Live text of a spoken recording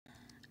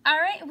All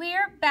right, we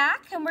are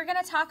back and we're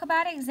going to talk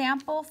about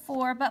example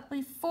 4, but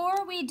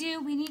before we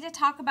do, we need to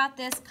talk about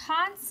this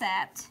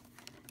concept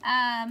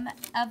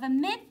of a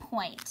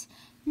midpoint.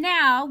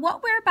 Now,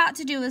 what we're about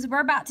to do is we're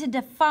about to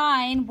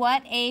define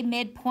what a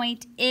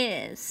midpoint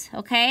is,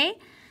 okay?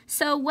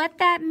 So what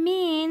that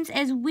means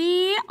is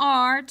we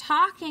are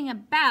talking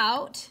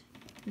about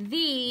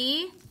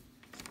the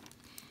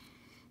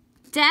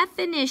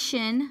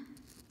definition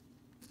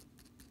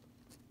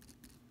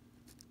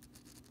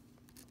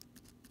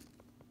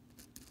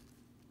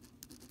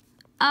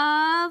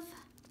of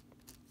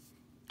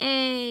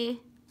a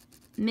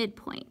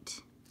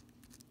midpoint.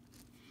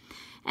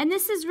 And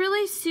this is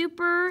really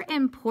super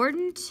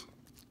important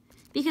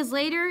because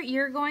later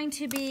you're going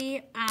to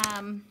be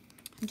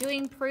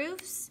doing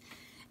proofs,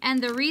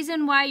 and the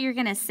reason why you're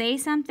going to say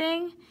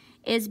something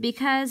is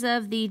because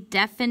of the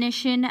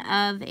definition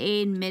of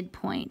a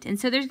midpoint. And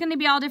so there's going to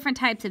be all different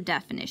types of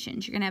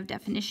definitions. You're going to have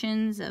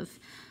definitions of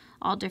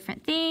all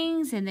different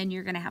things, and then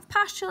you're going to have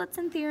postulates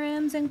and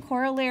theorems and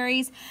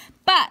corollaries.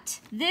 But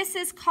this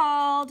is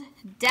called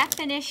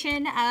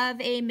definition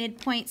of a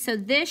midpoint. So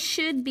this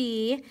should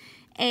be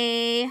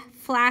a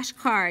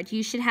flashcard.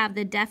 You should have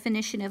the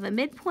definition of a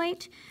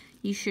midpoint.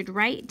 You should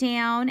write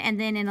down, and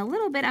then in a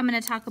little bit I'm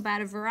going to talk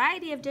about a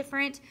variety of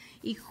different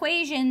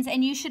equations,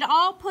 and you should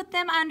all put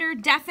them under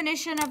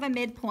definition of a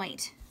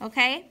midpoint,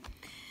 okay?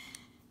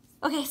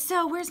 Okay,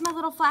 so where's my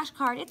little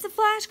flashcard? It's a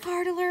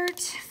flashcard alert.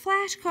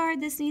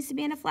 Flashcard. This needs to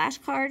be in a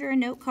flashcard or a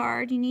note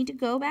card. You need to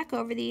go back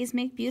over these,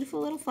 make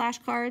beautiful little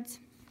flashcards.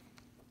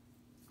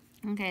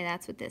 Okay,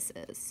 that's what this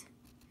is.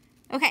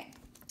 Okay,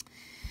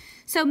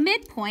 so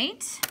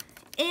midpoint,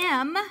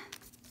 M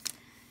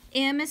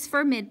is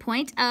for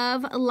midpoint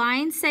of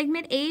line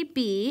segment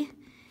AB,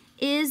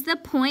 is the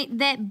point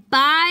that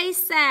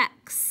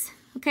bisects.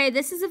 Okay,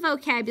 this is a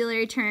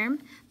vocabulary term,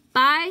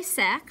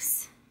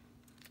 bisects.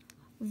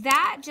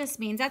 That just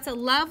means, that's a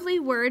lovely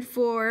word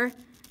for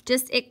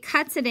just, it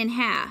cuts it in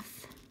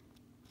half.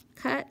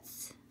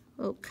 Cuts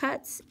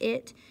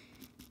it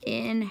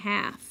in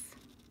half.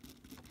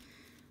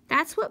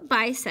 That's what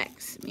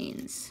bisects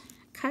means.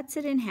 Cuts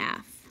it in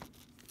half.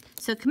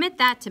 So commit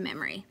that to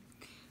memory.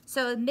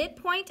 So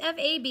midpoint of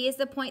AB is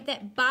the point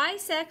that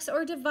bisects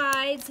or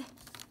divides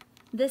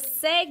the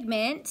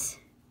segment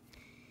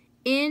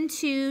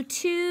into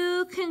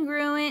two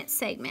congruent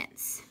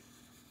segments.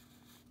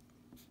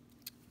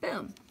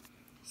 Boom.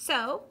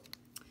 So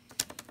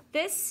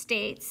this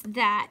states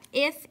that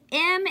if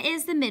M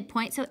is the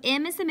midpoint, so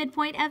M is the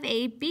midpoint of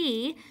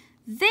AB,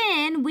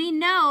 then we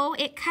know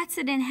it cuts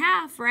it in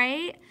half,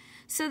 right?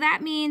 So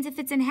that means if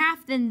it's in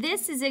half, then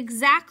this is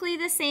exactly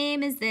the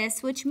same as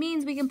this, which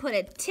means we can put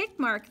a tick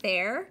mark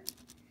there.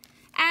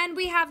 And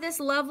we have this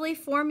lovely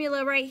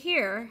formula right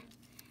here.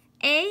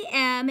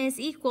 AM is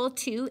equal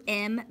to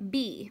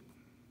MB.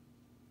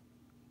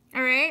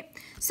 All right,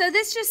 so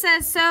this just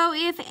says, so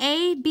if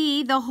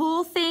AB, the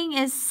whole thing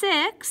is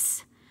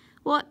 6,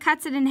 well, it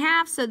cuts it in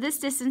half, so this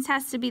distance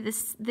has to be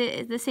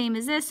the same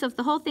as this. So if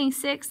the whole thing's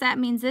 6, that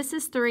means this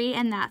is 3,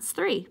 and that's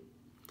 3.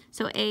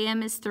 So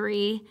AM is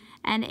 3,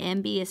 and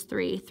MB is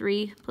 3.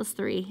 3 plus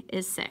 3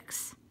 is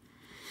 6.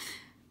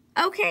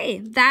 Okay,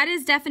 that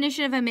is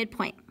definition of a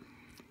midpoint.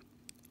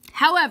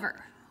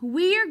 However,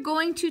 we are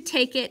going to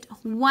take it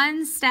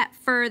one step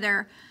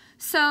further.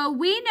 So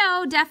we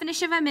know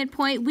definition of a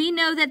midpoint, we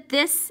know that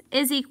this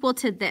is equal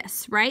to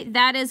this, right?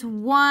 That is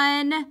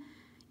one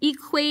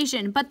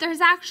equation, but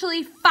there's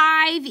actually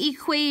 5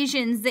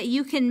 equations that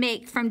you can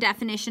make from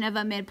definition of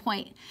a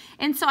midpoint.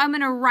 And so I'm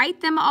going to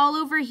write them all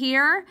over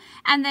here,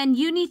 and then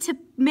you need to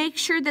make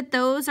sure that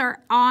those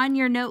are on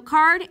your note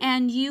card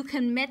and you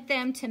commit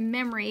them to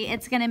memory.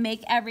 It's going to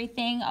make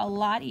everything a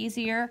lot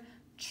easier.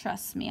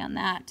 Trust me on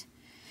that.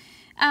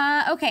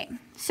 Okay,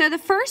 so the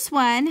first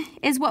one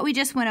is what we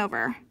just went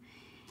over.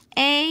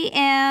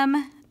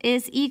 AM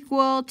is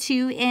equal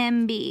to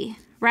MB,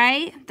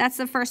 right? That's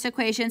the first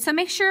equation. So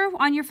make sure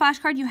on your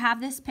flashcard you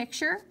have this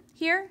picture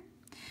here.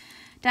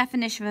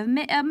 Definition of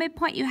a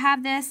midpoint, you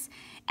have this.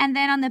 And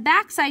then on the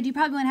back side, you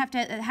probably want to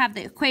have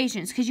the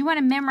equations because you want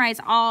to memorize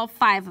all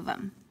 5 of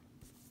them.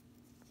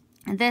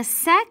 The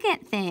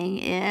second thing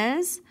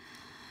is,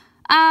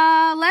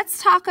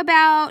 let's talk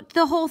about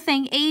the whole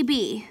thing,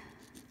 AB.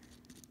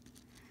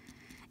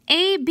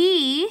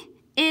 AB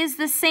is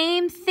the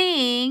same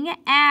thing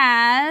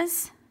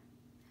as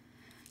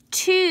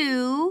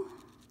 2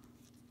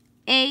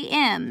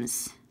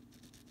 AMs.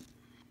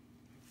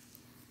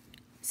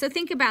 So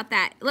think about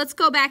that. Let's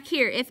go back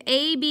here. If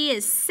AB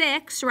is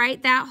 6,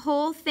 right, that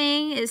whole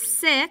thing is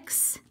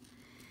 6,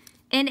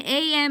 and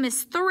AM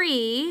is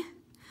 3,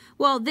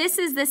 well, this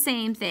is the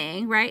same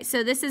thing, right?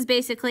 So this is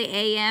basically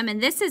AM,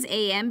 and this is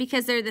AM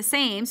because they're the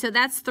same, so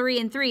that's 3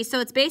 and 3.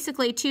 So it's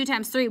basically 2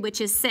 times 3, which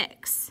is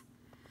 6.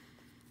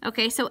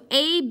 Okay, so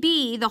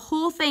AB, the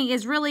whole thing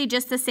is really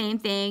just the same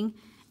thing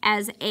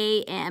as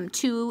AM,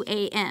 2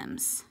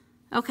 AMs.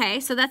 Okay,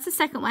 so that's the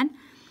second one.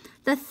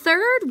 The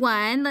third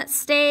one, let's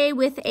stay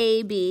with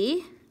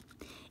AB,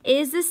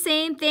 is the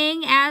same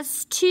thing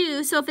as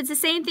 2. So if it's the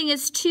same thing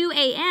as 2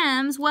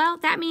 AMs, well,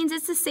 that means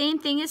it's the same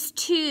thing as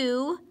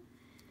 2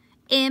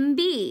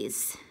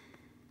 MBs.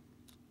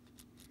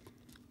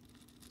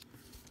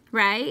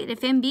 Right?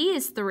 If MB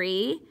is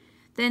 3,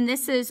 then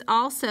this is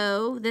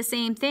also the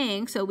same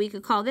thing. So we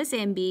could call this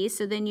MB.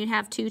 So then you'd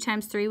have 2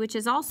 times 3, which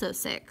is also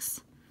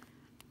 6.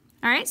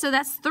 All right, so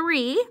that's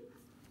 3.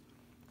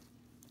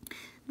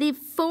 The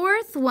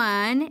fourth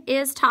one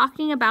is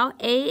talking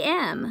about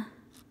AM.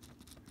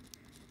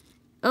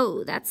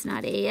 Oh, that's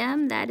not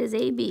AM, that is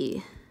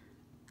AB.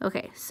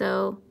 Okay,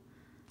 so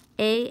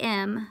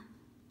AM,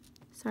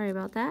 sorry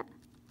about that.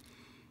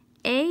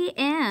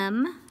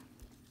 AM,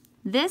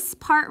 this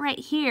part right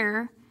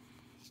here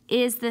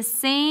is the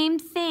same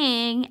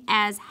thing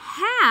as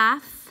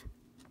half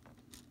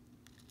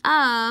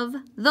of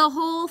the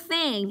whole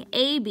thing,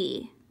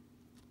 AB.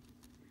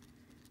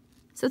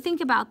 So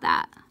think about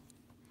that.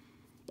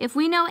 If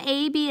we know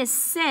AB is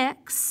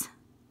 6,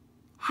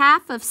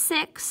 half of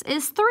 6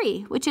 is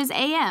 3, which is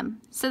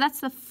AM. So that's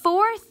the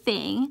fourth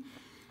thing.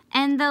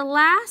 And the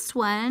last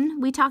one,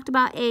 we talked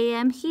about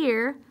AM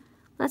here.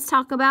 Let's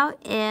talk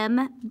about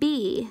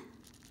MB.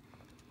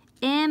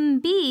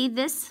 MB,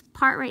 this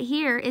part right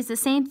here, is the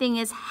same thing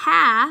as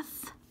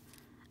half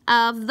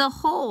of the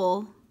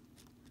whole,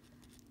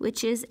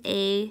 which is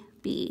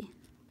AB.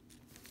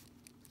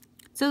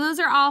 So those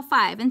are all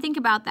 5. And think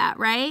about that,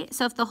 right?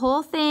 So if the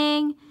whole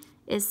thing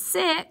is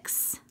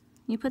 6,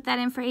 you put that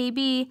in for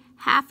AB,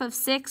 half of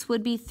 6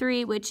 would be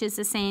 3, which is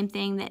the same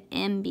thing that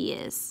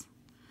MB is.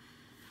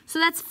 So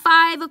that's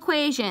 5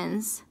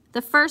 equations.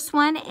 The first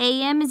one,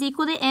 AM is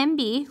equal to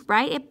MB,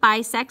 right? It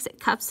bisects, it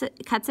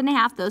cuts in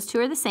half. Those two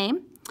are the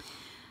same.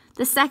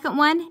 The second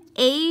one,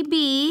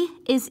 AB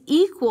is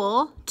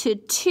equal to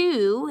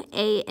 2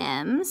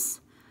 AMs.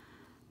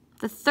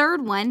 The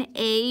third one,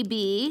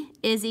 AB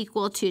is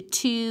equal to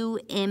 2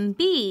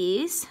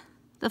 MBs.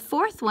 The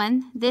fourth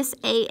one, this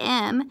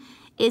AM,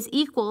 is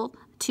equal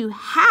to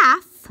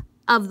half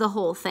of the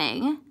whole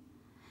thing.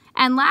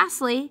 And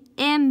lastly,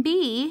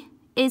 MB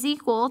is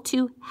equal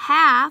to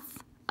half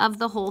of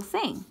the whole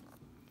thing.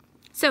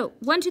 So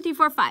 1, 2, 3,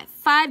 4, 5.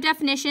 5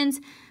 definitions,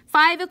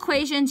 5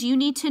 equations. You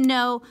need to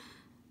know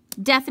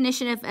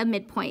definition of a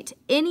midpoint.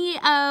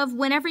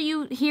 Whenever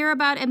you hear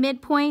about a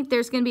midpoint,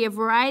 there's going to be a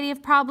variety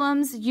of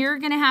problems. You're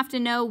going to have to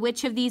know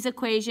which of these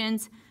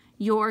equations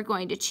you're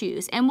going to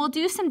choose. And we'll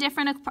do some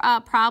different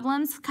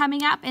problems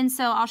coming up, and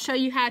so I'll show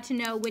you how to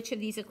know which of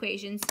these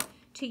equations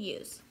to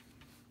use.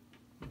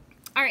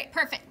 All right,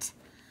 perfect.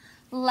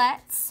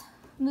 Let's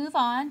move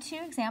on to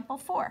example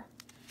 4.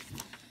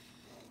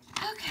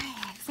 Okay,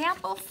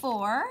 example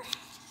 4.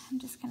 I'm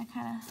just going to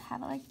kind of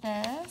have it like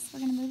this. We're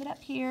going to move it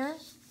up here.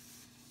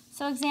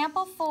 So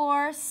example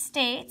 4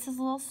 states, this is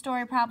a little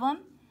story problem.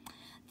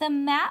 The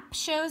map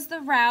shows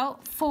the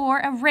route for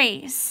a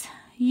race.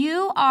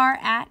 You are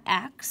at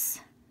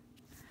X,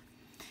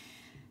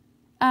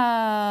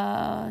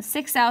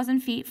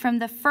 6,000 feet from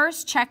the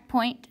first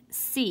checkpoint,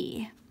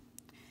 C.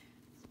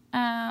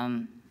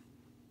 The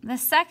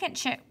second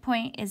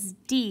checkpoint is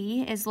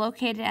D, is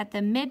located at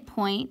the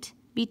midpoint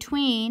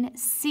between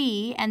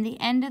C and the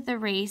end of the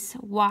race,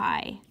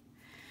 Y.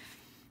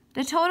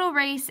 The total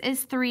race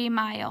is 3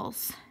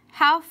 miles.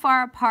 How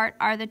far apart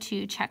are the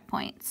 2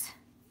 checkpoints?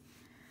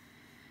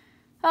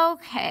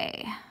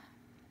 Okay.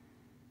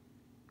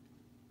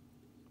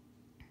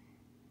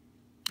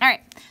 All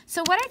right,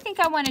 so what I think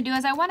I want to do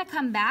is I want to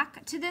come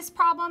back to this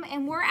problem,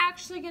 and we're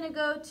actually going to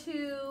go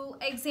to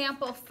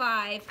example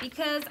 5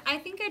 because I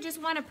think I just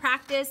want to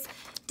practice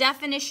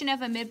definition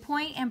of a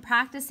midpoint and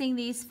practicing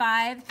these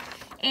 5.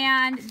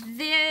 And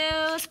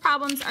those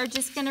problems are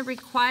just going to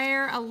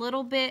require a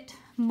little bit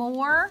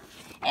more.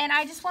 And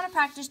I just want to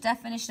practice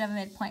definition of a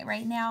midpoint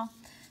right now.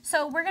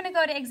 So we're going to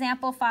go to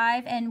example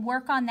 5 and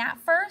work on that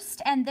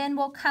first, and then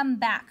we'll come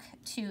back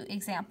to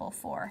example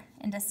 4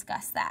 and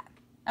discuss that.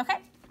 Okay?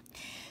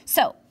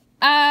 So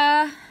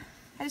I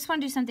just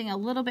want to do something a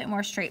little bit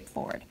more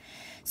straightforward.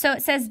 So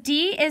it says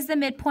D is the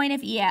midpoint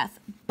of EF.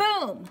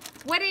 Boom!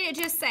 What did it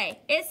just say?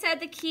 It said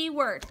the key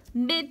word,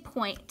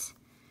 midpoint.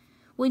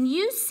 When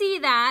you see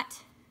that,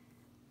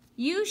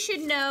 you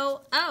should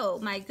know, oh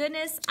my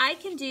goodness, I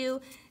can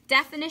do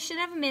definition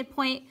of a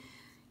midpoint.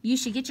 You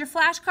should get your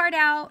flashcard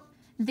out.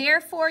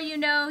 Therefore, you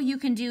know you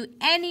can do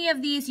any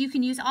of these. You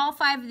can use all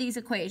 5 of these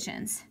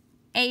equations.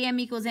 AM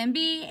equals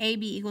MB,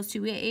 AB equals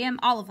 2AM,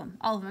 all of them.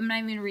 All of them. I'm not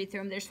even going to read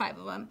through them. There's 5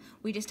 of them.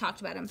 We just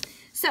talked about them.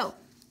 So,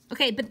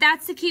 okay, but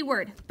that's the key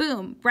word.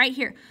 Boom, right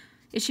here.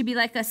 It should be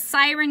like a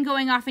siren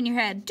going off in your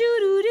head.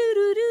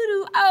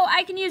 Do-do-do-do-do-do. Oh,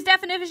 I can use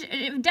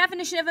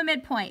definition of a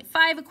midpoint.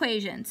 5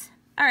 equations.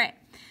 All right.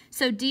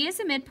 So D is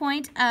the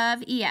midpoint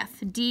of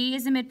EF. D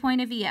is the midpoint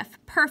of EF.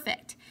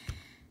 Perfect.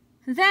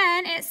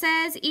 Then it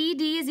says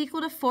ED is equal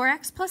to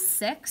 4x plus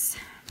 6.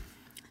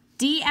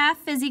 DF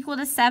is equal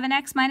to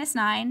 7x minus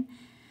 9.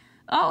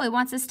 Oh, it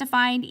wants us to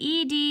find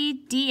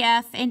ED,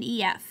 DF, and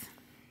EF.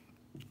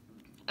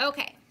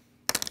 Okay.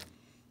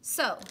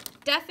 So,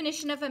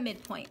 definition of a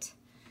midpoint.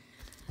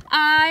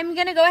 I'm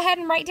going to go ahead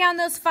and write down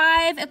those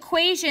 5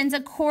 equations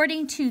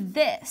according to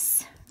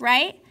this,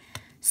 right?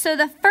 So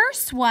the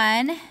first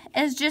one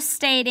is just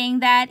stating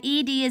that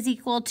ED is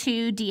equal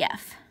to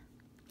DF.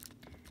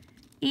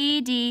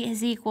 ED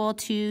is equal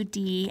to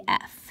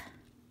DF.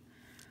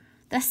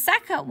 The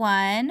second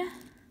one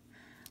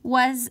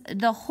was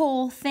the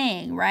whole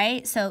thing,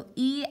 right? So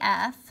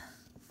EF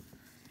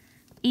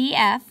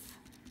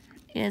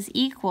is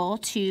equal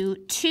to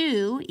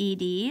 2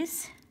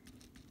 EDs.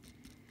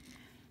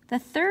 The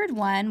third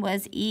one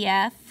was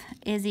EF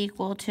is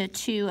equal to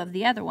 2 of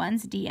the other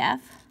ones,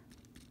 DF.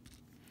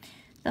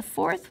 The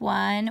fourth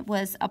one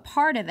was a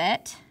part of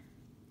it.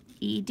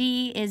 ED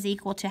is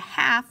equal to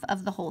half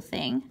of the whole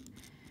thing,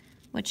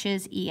 which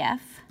is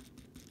EF.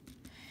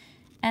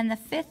 And the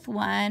fifth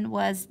one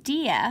was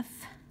DF.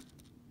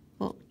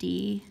 Well,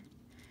 DF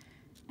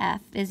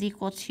is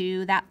equal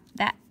to, that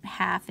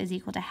half is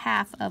equal to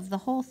half of the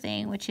whole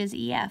thing, which is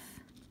EF.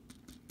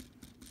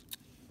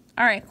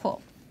 All right,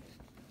 cool.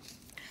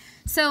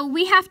 So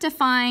we have to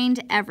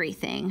find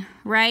everything,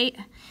 right?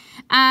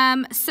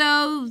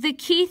 So the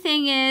key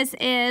thing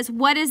is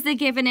what is the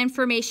given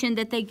information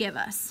that they give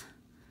us?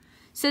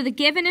 So the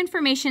given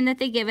information that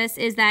they give us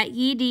is that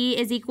ED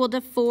is equal to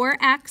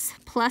 4x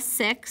plus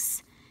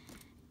 6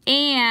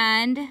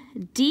 and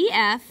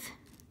DF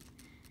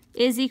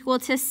is equal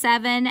to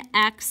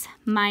 7x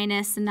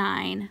minus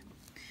 9.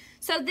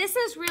 So this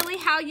is really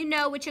how you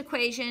know which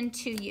equation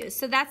to use.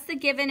 So that's the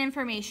given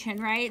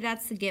information, right?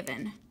 That's the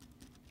given.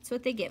 That's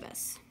what they give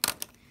us.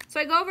 So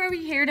I go over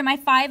here to my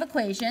 5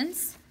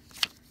 equations,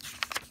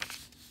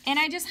 and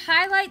I just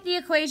highlight the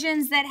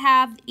equations that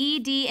have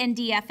ED and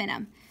DF in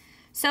them.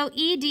 So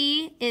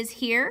ED is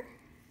here,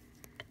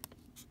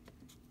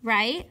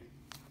 right?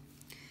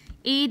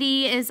 ED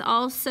is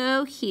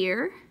also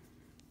here.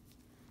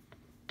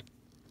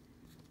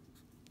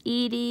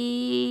 ED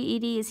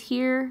is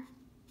here.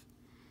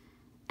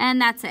 And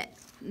that's it.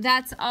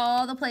 That's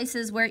all the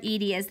places where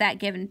ED is, that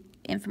given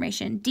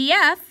information.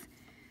 DF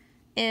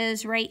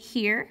is right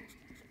here.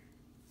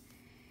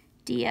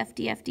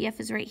 DF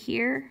is right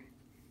here.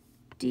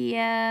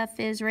 DF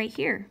is right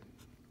here.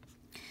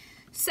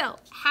 So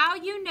how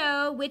you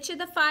know which of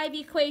the 5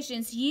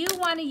 equations you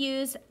want to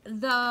use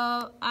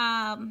the,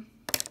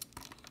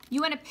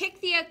 you want to pick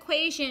the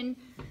equation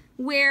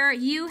where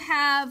you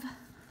have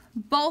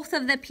both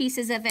of the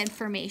pieces of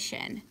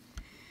information.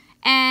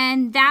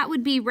 And that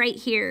would be right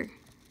here.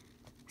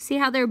 See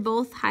how they're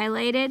both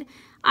highlighted?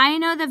 I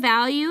know the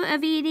value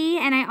of ED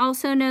and I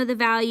also know the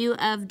value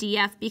of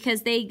DF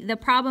because the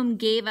problem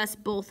gave us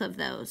both of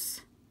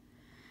those.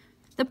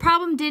 The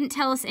problem didn't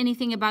tell us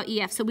anything about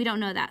EF, so we don't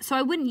know that. So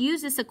I wouldn't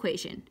use this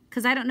equation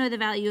because I don't know the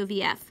value of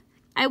EF.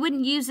 I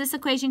wouldn't use this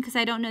equation because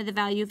I don't know the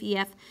value of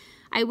EF.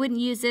 I wouldn't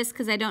use this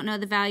because I don't know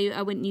the value.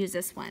 I wouldn't use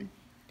this one.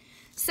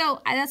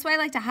 So that's why I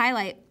like to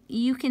highlight.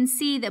 You can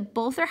see that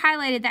both are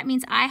highlighted. That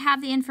means I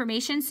have the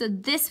information, so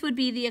this would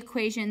be the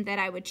equation that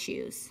I would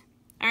choose.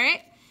 All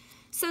right?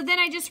 So then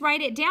I just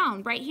write it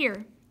down right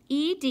here.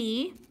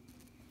 ED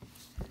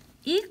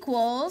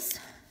equals,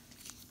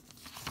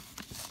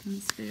 let me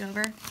scoot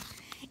over.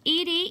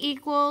 ED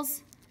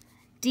equals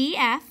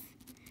DF.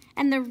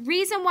 And the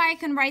reason why I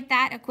can write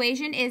that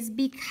equation is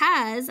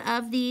because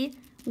of the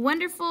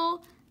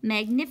wonderful,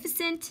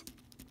 magnificent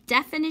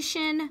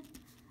definition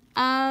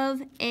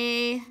of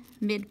a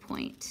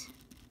midpoint.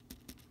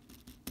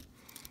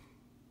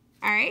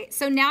 All right,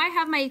 so now I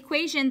have my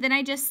equation, then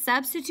I just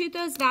substitute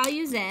those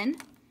values in.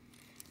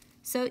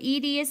 So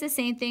ED is the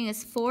same thing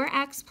as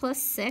 4x plus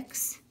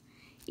 6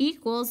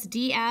 equals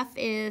DF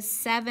is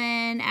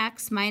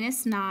 7x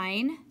minus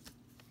 9.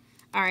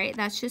 All right,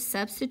 that's just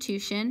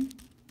substitution.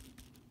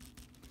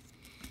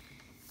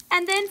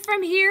 And then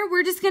from here,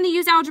 we're just going to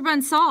use algebra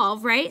and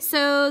solve, right?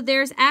 So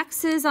there's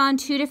x's on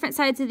 2 different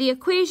sides of the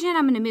equation.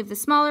 I'm going to move the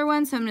smaller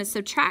one, so I'm going to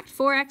subtract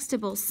 4x to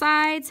both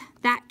sides.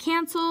 That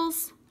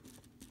cancels.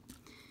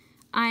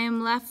 I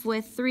am left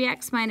with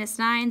 3x minus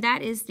 9.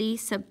 That is the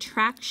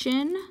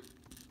subtraction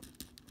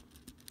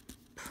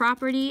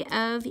property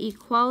of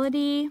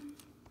equality,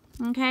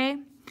 okay?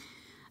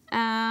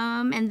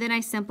 And then I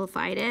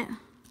simplified it.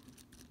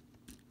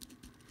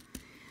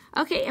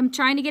 Okay, I'm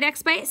trying to get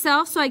x by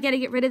itself, so I got to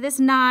get rid of this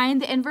 9.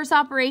 The inverse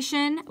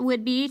operation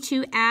would be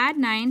to add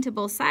 9 to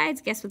both sides.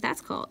 Guess what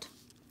that's called?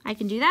 I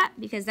can do that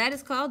because that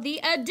is called the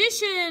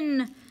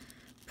addition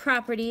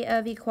property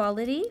of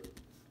equality.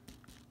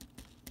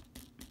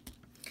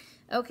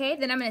 Okay,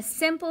 then I'm going to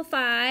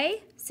simplify.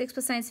 6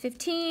 plus 9 is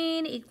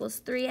 15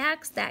 equals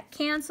 3x. That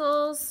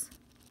cancels.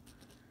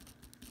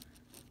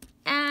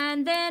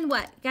 And then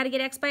what? Got to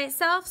get x by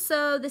itself.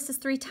 So this is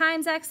 3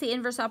 times x. The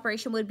inverse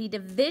operation would be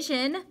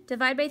division.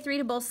 Divide by 3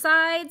 to both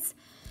sides.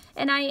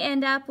 And I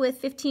end up with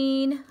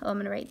 15. Oh, I'm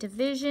going to write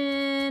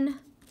division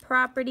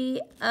property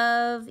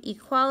of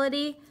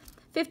equality.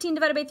 15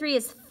 divided by 3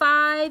 is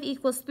 5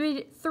 equals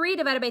 3. 3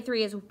 divided by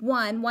 3 is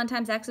 1. 1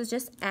 times x is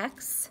just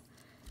x.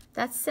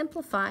 That's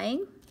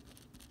simplifying.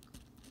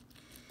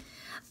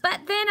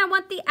 But then I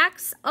want the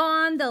x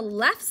on the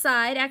left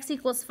side, x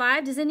equals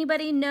 5. Does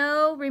anybody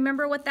know,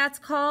 remember what that's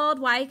called,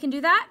 why you can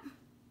do that?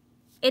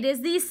 It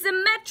is the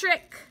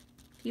symmetric.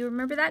 If you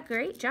remember that,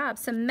 great job.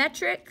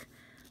 Symmetric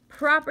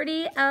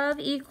property of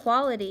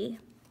equality.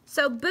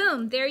 So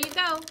boom, there you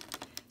go.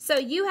 So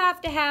you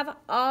have to have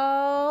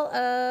all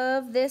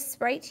of this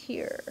right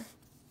here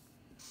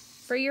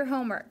for your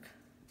homework.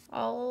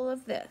 All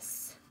of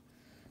this.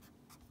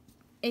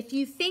 If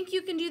you think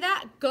you can do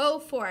that, go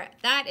for it.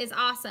 That is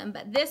awesome.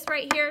 But this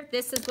right here,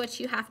 this is what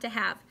you have to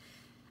have.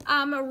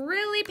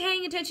 Really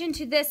paying attention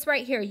to this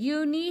right here.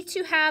 You need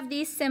to have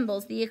these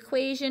symbols, the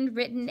equation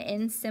written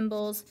in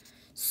symbols.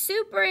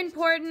 Super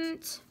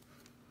important.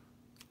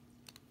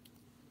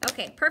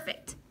 Okay,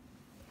 perfect.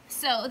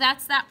 So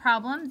that's that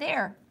problem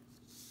there.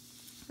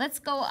 Let's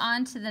go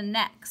on to the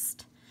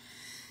next.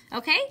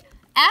 Okay,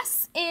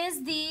 S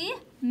is the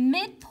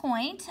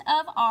midpoint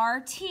of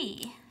RT.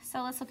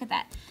 So let's look at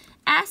that.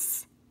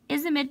 S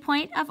is the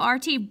midpoint of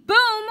RT.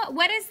 Boom!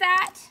 What is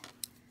that?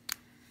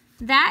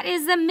 That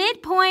is the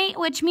midpoint,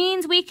 which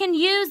means we can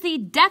use the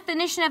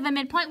definition of a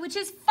midpoint, which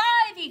is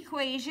 5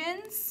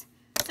 equations.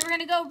 So we're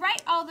going to go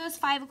write all those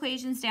 5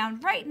 equations down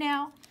right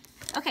now.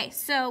 Okay,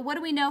 so what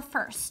do we know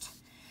first?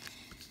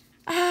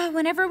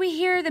 Whenever we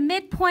hear the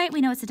midpoint,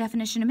 we know it's a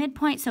definition of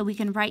midpoint, so we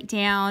can write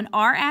down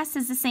RS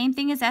is the same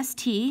thing as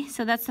ST.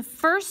 So that's the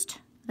first,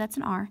 that's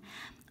an R.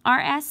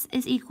 RS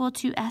is equal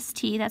to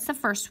ST. That's the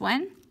first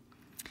one.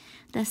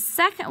 The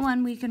second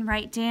one we can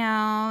write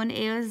down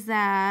is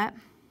that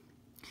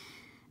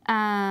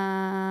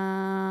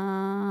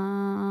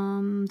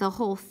the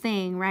whole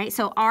thing, right?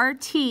 So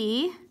RT,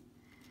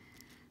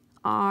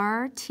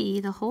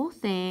 the whole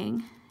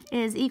thing,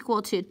 is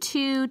equal to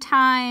 2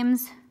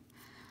 times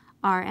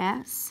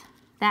RS,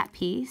 that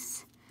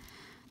piece.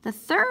 The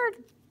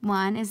third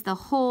one is the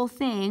whole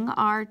thing,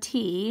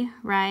 RT,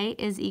 right,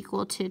 is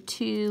equal to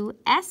 2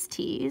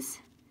 STs.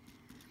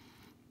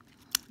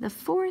 The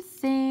fourth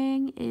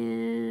thing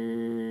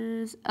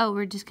is, oh,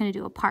 we're just going to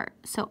do a part.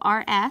 So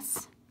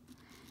RS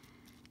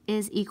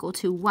is equal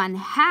to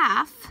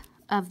 1/2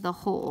 of the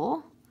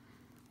whole,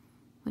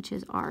 which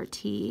is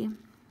RT.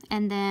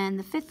 And then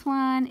the fifth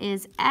one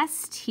is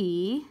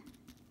ST.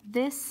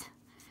 This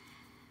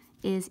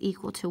is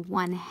equal to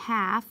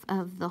 1/2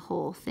 of the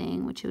whole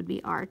thing, which would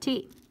be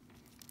RT.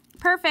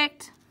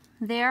 Perfect.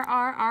 There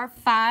are our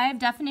 5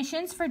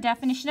 definitions for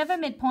definition of a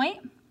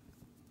midpoint.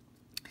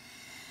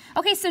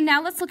 Okay, so now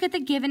let's look at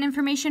the given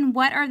information.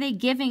 What are they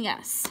giving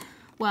us?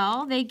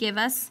 Well, they give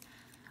us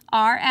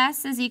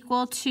RS is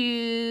equal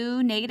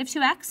to negative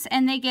 2x,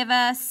 and they give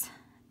us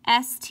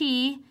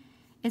ST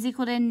is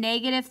equal to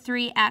negative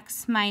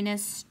 3x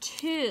minus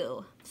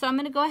 2. So I'm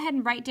going to go ahead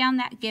and write down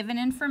that given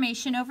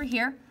information over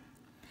here.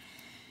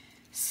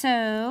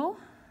 So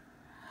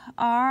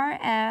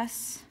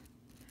RS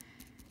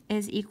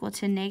is equal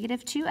to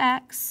negative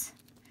 2x,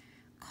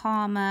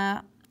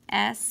 comma,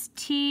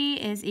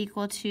 ST is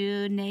equal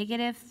to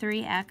negative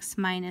 3x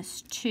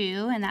minus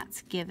 2, and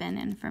that's given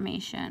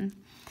information.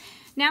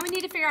 Now we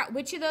need to figure out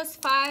which of those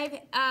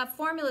 5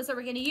 formulas that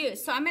we're going to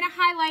use. So I'm going to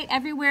highlight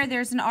everywhere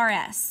there's an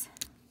RS.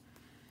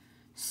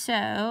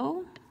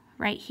 So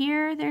right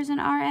here there's an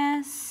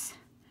RS,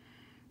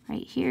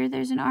 right here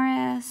there's an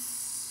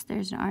RS,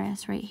 there's an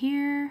RS right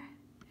here,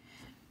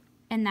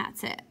 and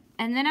that's it.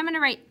 And then I'm going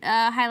to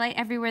highlight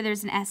everywhere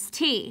there's an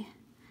ST.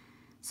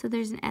 So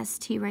there's an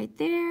ST right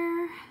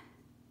there,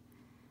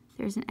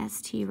 there's an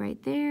ST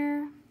right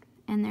there,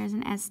 and there's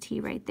an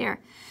ST right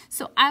there.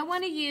 So I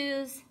want to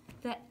use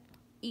the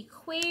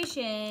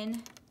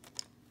equation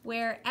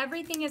where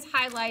everything is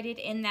highlighted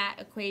in that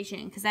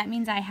equation, because that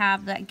means I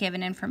have that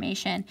given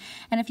information.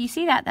 And if you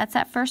see that, that's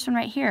that first one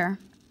right here.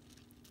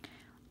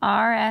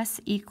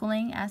 RS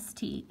equaling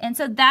ST. And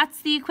so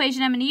that's the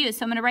equation I'm going to use.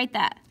 So I'm going to write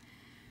that.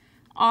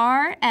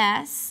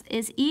 RS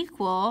is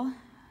equal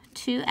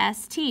to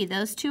ST.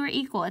 Those two are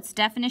equal. It's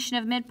definition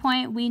of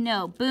midpoint. We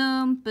know,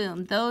 boom,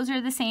 boom. Those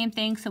are the same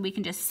thing, so we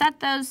can just set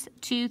those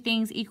 2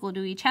 things equal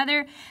to each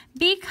other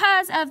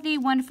because of the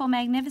wonderful,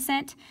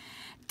 magnificent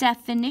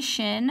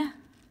definition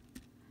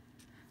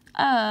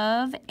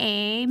of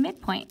a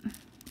midpoint.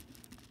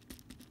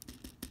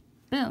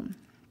 Boom.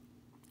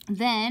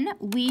 Then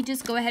we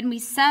just go ahead and we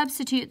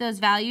substitute those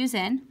values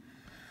in.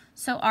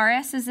 So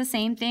RS is the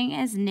same thing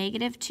as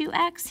negative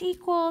 2x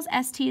equals,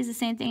 ST is the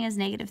same thing as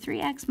negative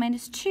 3x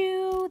minus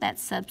 2.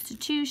 That's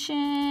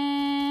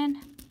substitution.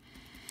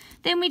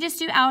 Then we just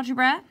do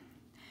algebra.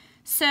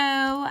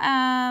 So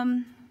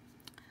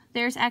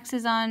there's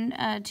x's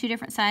on 2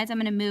 different sides. I'm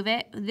going to move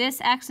it.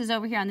 This x is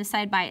over here on this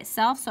side by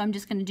itself, so I'm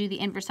just going to do the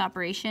inverse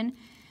operation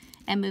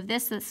and move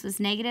this. This is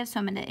negative, so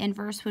I'm going to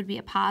inverse would be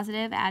a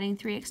positive, adding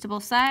 3x to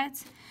both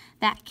sides.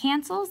 That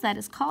cancels. That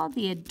is called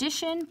the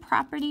addition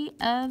property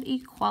of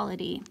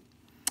equality.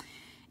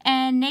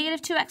 And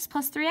negative 2x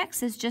plus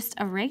 3x is just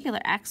a regular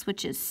x,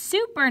 which is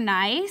super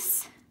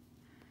nice.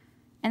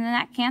 And then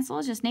that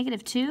cancels, just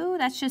negative 2.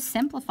 That's just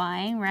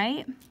simplifying,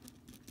 right?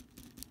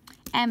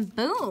 And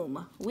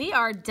boom, we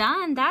are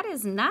done. That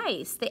is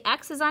nice. The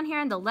X is on here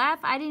on the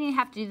left. I didn't even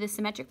have to do the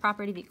symmetric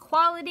property of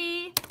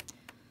equality.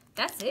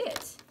 That's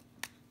it.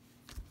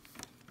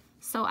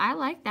 So I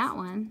like that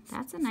one.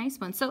 That's a nice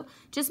one. So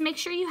just make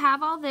sure you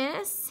have all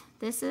this.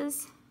 This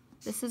is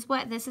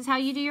how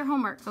you do your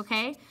homework,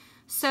 okay?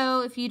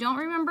 So if you don't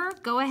remember,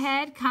 go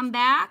ahead, come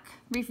back,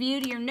 review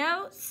your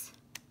notes,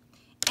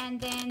 and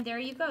then there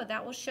you go.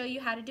 That will show you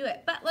how to do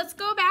it. But let's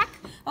go back.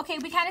 Okay,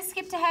 we kind of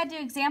skipped ahead to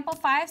example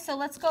 5, so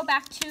let's go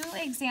back to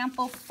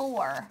example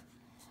 4.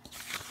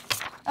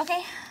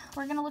 Okay,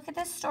 we're going to look at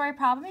this story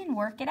problem and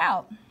work it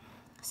out.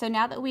 So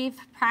now that we've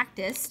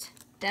practiced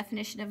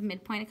definition of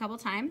midpoint a couple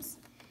times,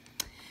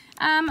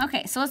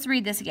 okay, so let's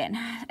read this again.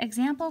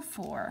 Example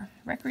 4,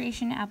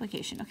 recreation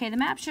application. Okay, the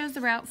map shows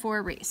the route for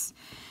a race.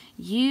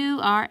 You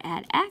are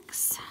at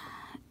X,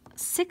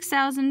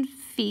 6,000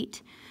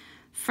 feet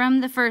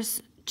from the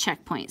first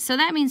checkpoint. So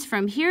that means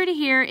from here to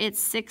here, it's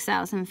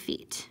 6,000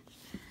 feet.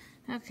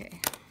 Okay,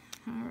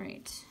 all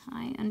right,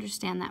 I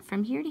understand that.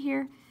 From here to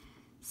here,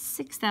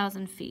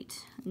 6,000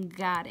 feet.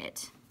 Got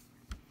it.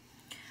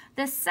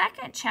 The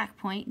second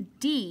checkpoint,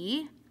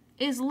 D,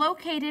 is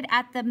located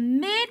at the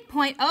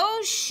midpoint.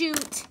 Oh,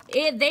 shoot.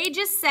 They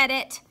just said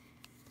it.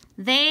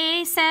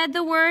 They said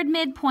the word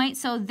midpoint,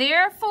 so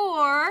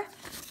therefore,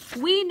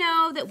 we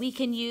know that we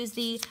can use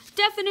the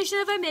definition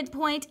of a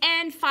midpoint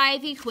and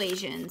 5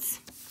 equations.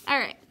 All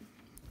right.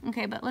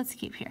 Okay, but let's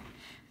keep here.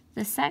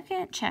 The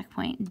second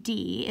checkpoint,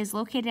 D, is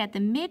located at the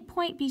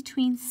midpoint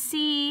between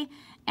C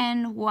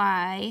and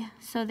Y,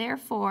 so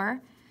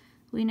therefore,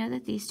 we know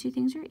that these two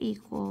things are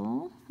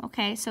equal.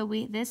 Okay, so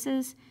this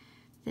is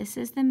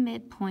the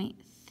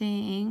midpoint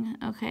thing,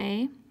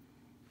 okay?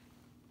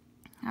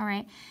 All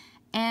right,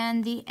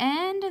 and the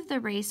end of the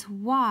race,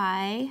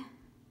 Y,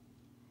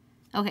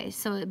 okay,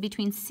 so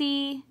between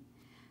C,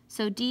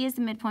 so D is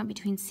the midpoint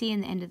between C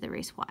and the end of the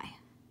race, Y.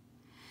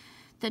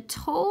 The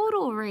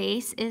total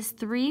race is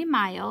 3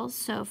 miles,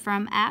 so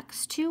from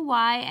X to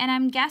Y, and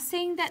I'm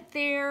guessing that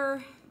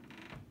they're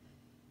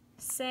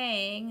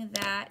saying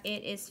that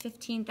it is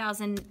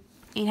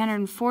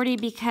 15,840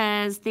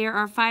 because there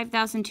are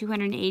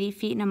 5,280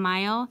 feet in a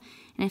mile,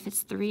 and if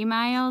it's 3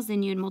 miles,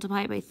 then you'd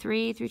multiply it by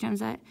 3. 3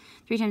 times that,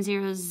 3 times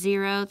 0 is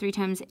 0. 3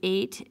 times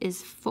 8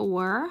 is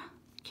 4.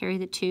 Carry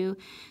the 2.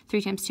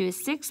 3 times 2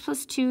 is 6,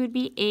 plus 2 would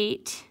be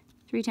 8.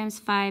 3 times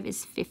 5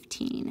 is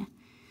 15.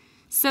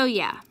 So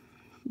yeah,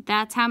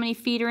 that's how many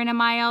feet are in a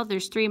mile.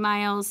 There's 3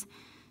 miles.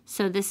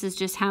 So this is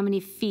just how many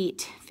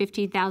feet,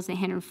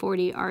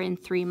 15,840, are in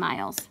 3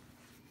 miles.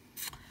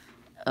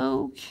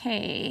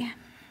 Okay.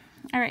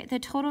 All right, the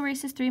total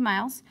race is 3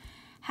 miles.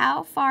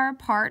 How far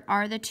apart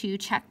are the 2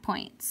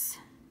 checkpoints?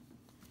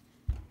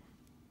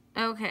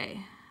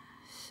 Okay,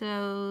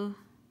 so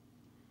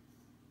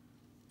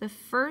the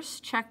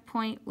first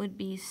checkpoint would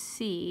be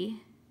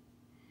C,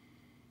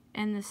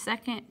 and the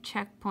second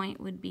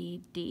checkpoint would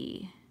be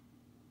D.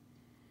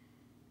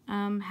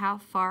 How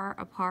far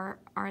apart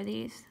are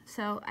these?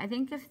 So I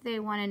think if they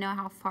want to know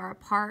how far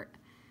apart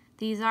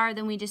these are,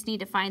 then we just need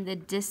to find the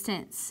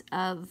distance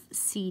of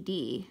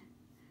CD,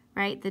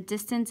 right? The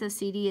distance of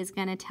CD is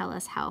going to tell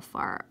us how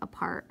far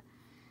apart,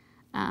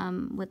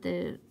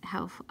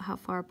 how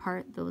far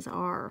apart those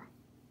are.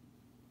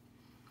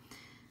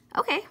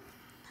 Okay,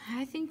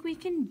 I think we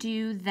can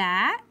do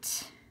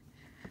that.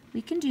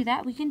 We can do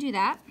that.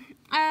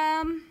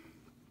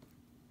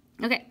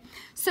 Okay,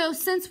 so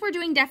since we're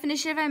doing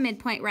definition of a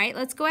midpoint, right,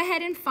 let's go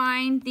ahead and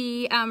find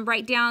the,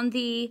 write down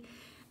the,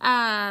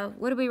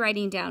 what are we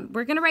writing down?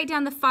 We're going to write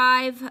down the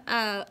 5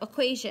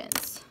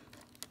 equations.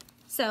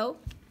 So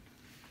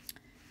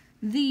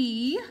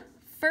the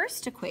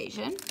first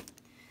equation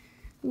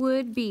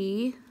would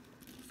be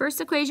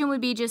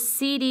just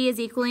CD is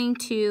equaling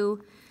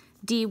to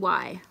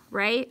DY,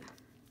 right?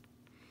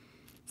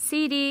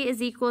 CD is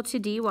equal to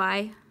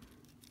DY.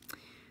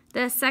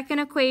 The second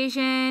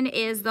equation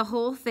is the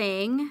whole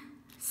thing.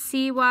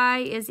 CY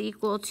is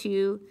equal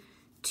to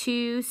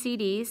 2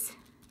 CDs.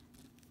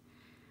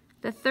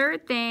 The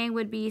third thing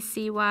would be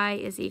CY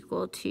is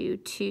equal to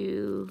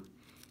 2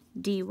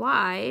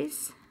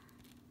 DYs.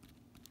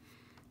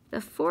 The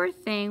fourth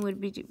thing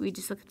would be, we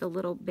just look at the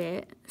little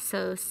bit,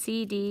 so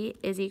CD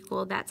is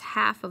equal, that's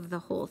half of the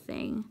whole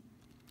thing,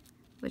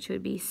 which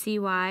would be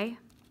CY.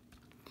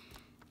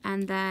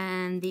 And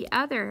then the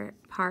other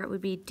part would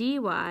be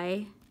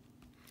DY.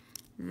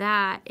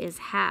 That is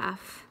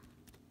half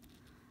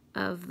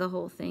of the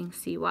whole thing,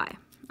 CY.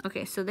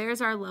 Okay, so there's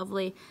our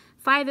lovely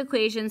 5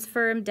 equations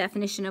for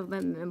definition of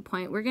a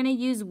midpoint. We're going to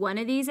use one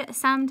of these at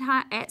some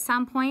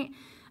point.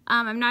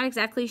 I'm not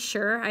exactly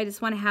sure. I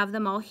just want to have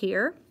them all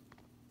here.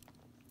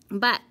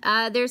 But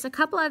there's a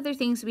couple other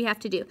things we have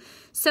to do.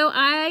 So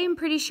I'm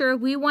pretty sure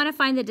we want to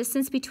find the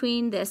distance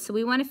between this. So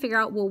we want to figure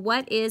out, well,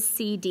 what is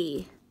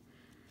CD?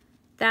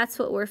 That's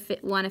what we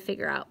want to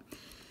figure out.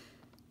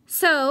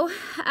 So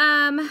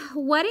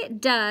what it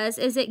does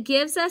is it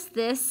gives us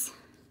this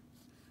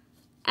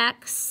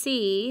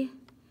XC,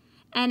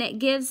 and it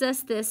gives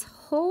us this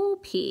whole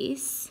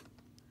piece,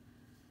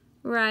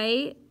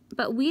 right?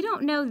 but we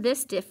don't know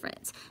this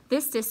difference,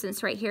 this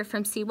distance right here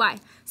from CY.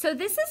 So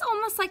this is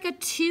almost like a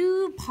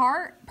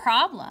two-part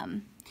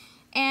problem.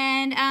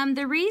 And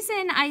the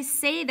reason I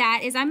say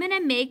that is I'm going to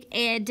make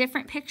a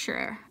different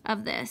picture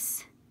of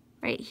this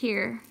right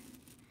here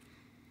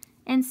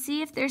and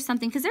see if there's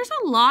something, because there's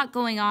a lot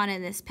going on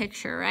in this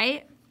picture,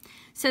 right?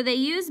 So they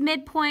use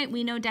midpoint.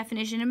 We know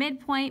definition of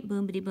midpoint.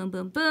 Boom, bitty, boom,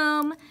 boom,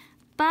 boom.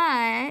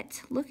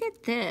 But look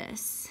at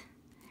this.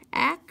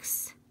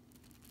 X,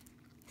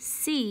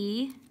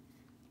 C,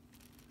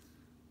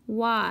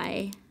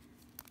 Y.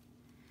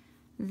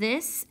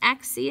 This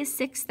XC is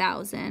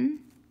 6,000.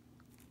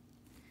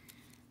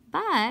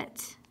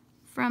 But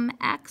from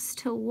X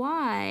to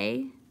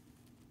Y,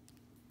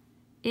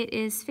 it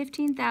is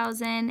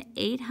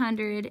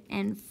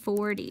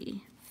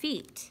 15,840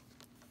 feet.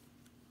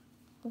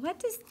 What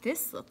does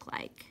this look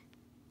like?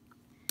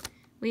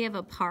 We have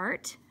a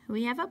part, and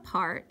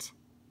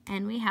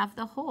we have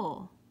the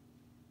whole.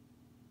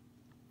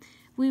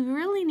 We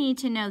really need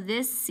to know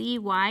this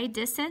CY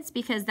distance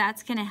because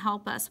that's going to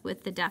help us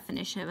with the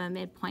definition of a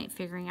midpoint,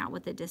 figuring out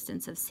what the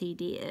distance of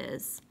CD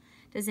is.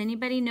 Does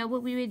anybody know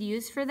what we would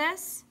use for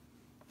this?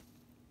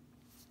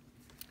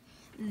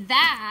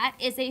 That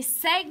is a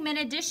segment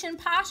addition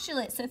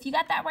postulate. So if you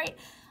got that right,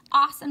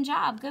 awesome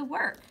job, good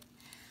work.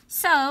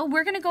 So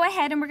we're going to go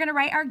ahead and we're going to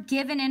write our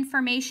given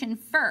information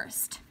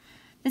first.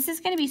 This is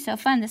going to be so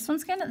fun. This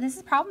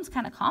problem's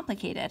kind of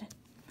complicated.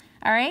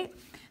 All right.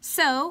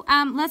 So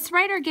let's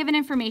write our given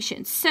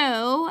information.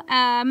 So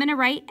I'm going to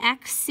write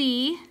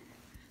XC.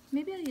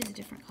 Maybe I'll use a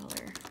different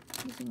color.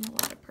 I'm using a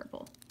lot of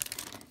purple.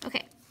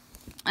 Okay.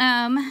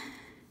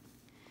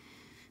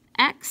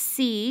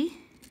 XC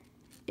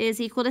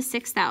is equal to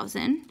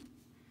 6,000.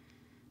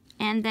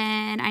 And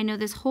then I know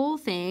this whole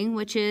thing,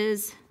 which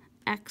is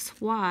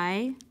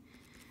XY,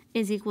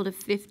 is equal to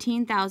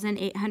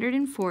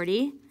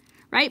 15,840,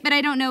 right? But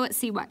I don't know what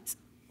CY is.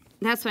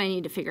 That's what I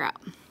need to figure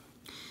out.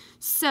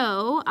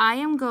 So I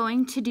am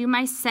going to do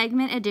my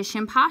segment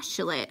addition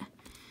postulate,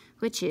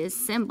 which is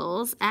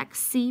symbols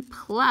XC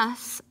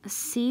plus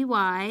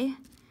CY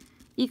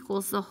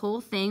equals the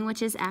whole thing,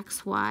 which is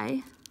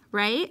XY,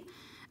 right?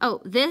 Oh,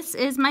 this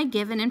is my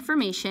given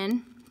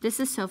information. This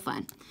is so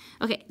fun.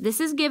 Okay, this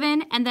is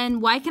given, and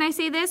then why can I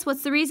say this?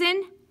 What's the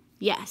reason?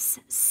 Yes,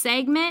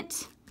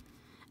 segment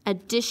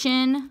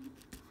addition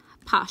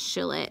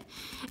postulate.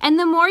 And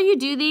the more you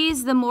do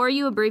these, the more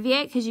you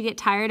abbreviate because you get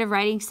tired of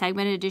writing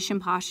segment addition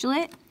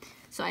postulate.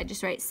 So I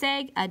just write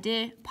seg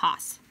addi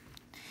pos.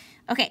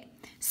 Okay,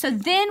 so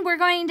then we're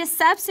going to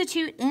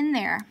substitute in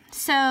there.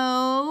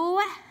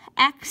 So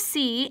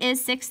XC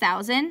is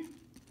 6,000.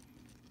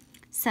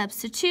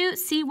 Substitute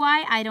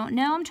CY, I don't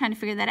know. I'm trying to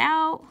figure that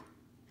out.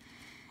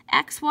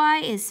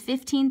 XY is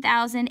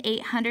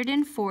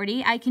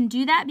 15,840. I can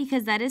do that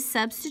because that is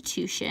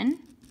substitution.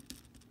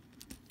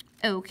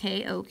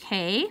 Okay,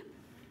 okay.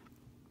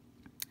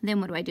 Then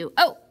what do I do?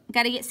 Oh,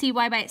 got to get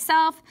CY by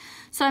itself.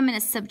 So I'm going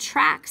to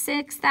subtract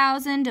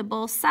 6,000 to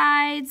both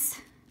sides.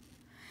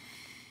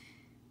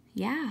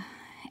 Yeah,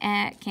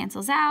 it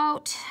cancels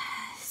out.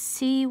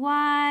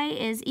 CY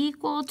is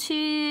equal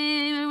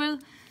to,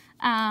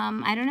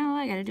 I don't know,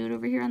 I got to do it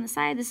over here on the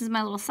side. This is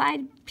my little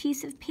side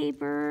piece of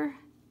paper.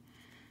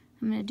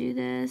 I'm going to do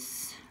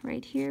this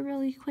right here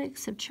really quick.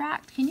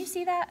 Subtract. Can you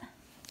see that?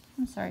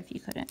 I'm sorry if you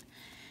couldn't.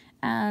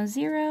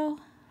 0,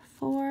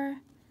 4,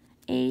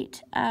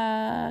 8.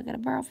 Got to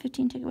borrow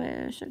 15, take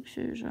away 6,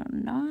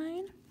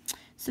 9.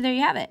 So there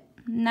you have it.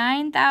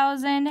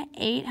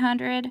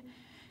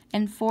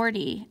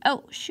 9,840.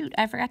 Oh, shoot.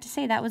 I forgot to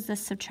say that was the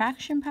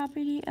subtraction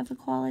property of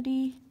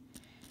equality.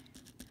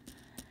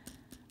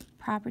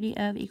 Property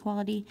of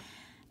equality.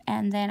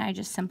 And then I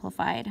just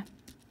simplified.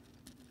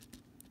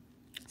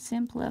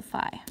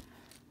 Simplify.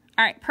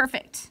 All right,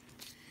 perfect.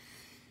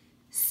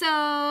 So,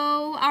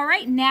 all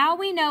right, now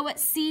we know what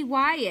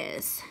CY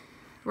is,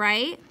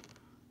 right?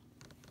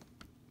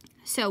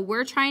 So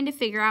we're trying to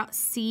figure out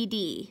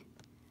CD,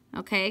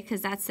 okay,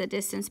 because that's the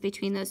distance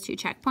between those two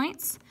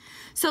checkpoints.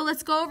 So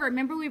let's go over.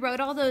 Remember we wrote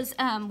all those,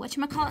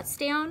 whatchamacallits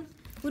down?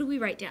 What did we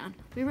write down?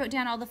 We wrote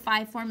down all the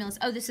 5 formulas.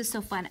 Oh, this is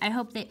so fun. I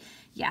hope that,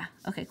 yeah,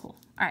 okay, cool.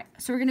 All right,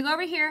 so we're going to go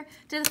over here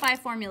to the 5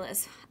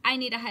 formulas. I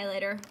need a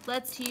highlighter.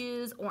 Let's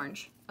use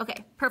orange.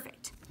 Okay,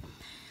 perfect.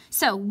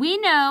 So we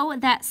know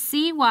that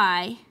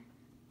CY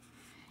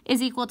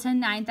is equal to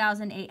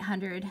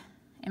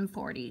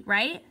 9,840,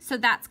 right? So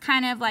that's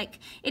kind of like,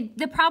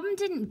 the problem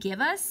didn't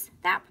give us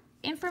that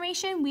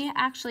information. We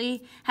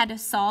actually had to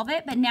solve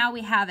it, but now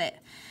we have it.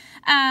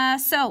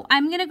 So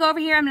I'm going to go over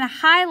here. I'm going to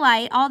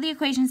highlight all the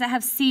equations that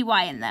have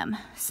CY in them.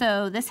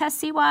 So this has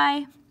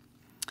CY,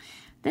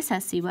 this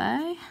has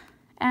CY,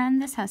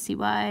 and this has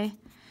CY,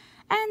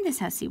 and this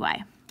has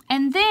CY.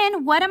 And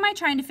then what am I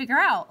trying to figure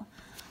out?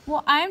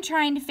 Well, I'm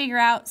trying to figure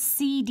out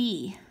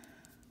CD,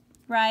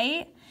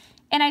 right?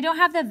 And I don't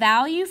have the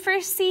value for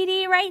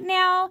CD right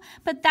now,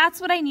 but that's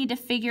what I need to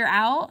figure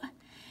out.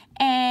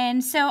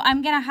 And so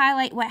I'm going to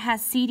highlight what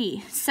has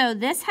CD. So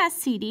this has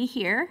CD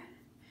here.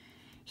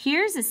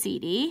 Here's a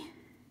CD.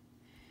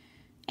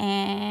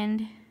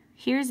 And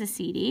here's a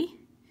CD,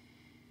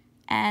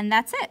 and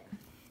that's it.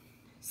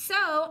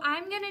 So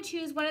I'm going to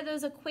choose one of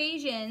those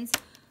equations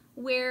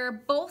where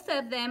both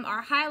of them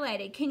are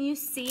highlighted. Can you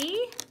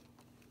see?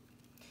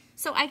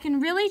 So I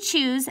can really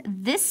choose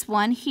this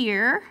one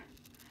here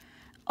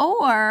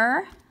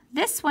or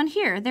this one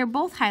here. They're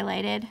both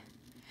highlighted.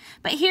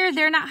 But here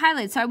they're not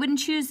highlighted, so I wouldn't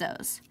choose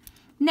those.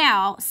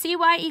 Now,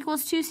 CY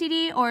equals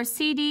 2CD or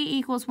CD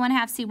equals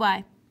 1/2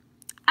 CY.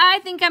 I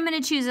think I'm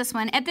going to choose this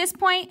one. At this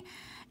point,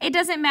 it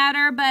doesn't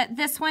matter, but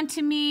this one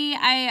to me,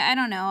 I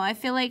don't know. I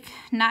feel like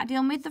not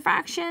dealing with the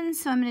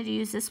fractions, so I'm going to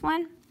use this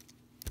one.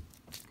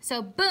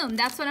 So boom,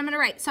 that's what I'm going to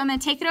write. So I'm going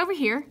to take it over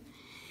here.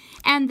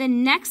 And the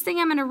next thing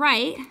I'm going to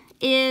write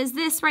is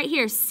this right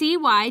here.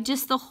 CY,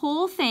 just the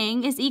whole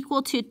thing, is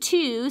equal to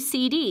 2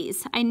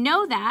 CDs. I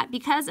know that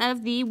because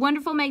of the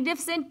wonderful,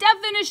 magnificent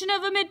definition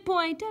of a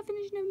midpoint.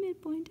 Definition of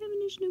midpoint.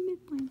 Definition of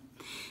midpoint.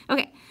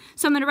 Okay,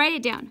 so I'm going to write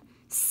it down.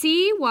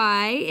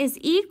 CY is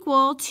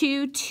equal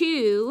to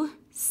 2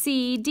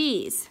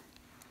 CDs.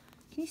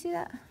 Can you see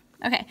that?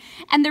 Okay,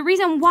 and the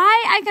reason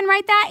why I can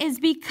write that is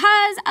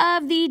because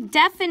of the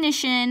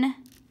definition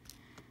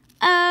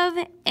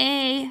of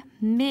a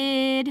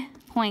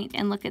midpoint.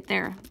 And look at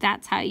there,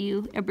 that's how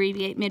you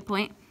abbreviate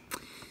midpoint.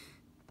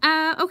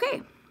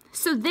 Okay,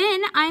 so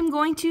then I'm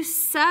going to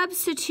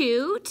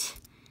substitute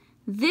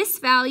this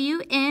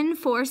value in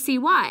for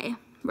CY,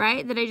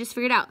 right, that I just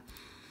figured out.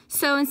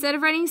 So instead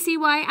of writing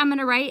CY, I'm going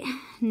to write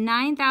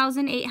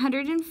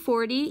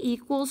 9,840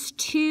 equals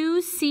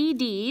 2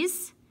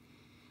 CDs.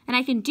 And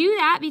I can do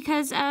that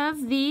because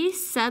of the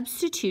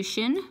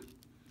substitution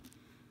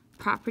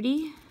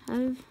property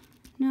of,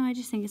 no, I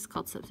just think it's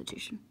called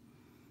substitution.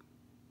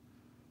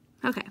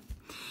 Okay.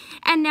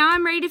 And now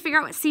I'm ready to figure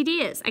out what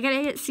CD is. I got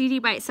to get CD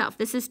by itself.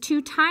 This is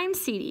 2 times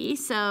CD,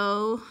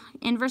 so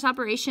inverse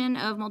operation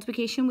of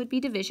multiplication would be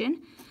division.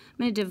 I'm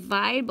going to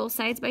divide both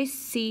sides by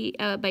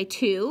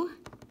 2.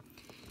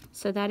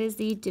 So that is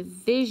the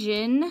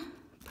division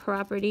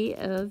property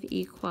of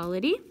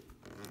equality.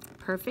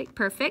 Perfect,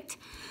 perfect.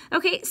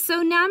 Okay,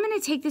 so now I'm going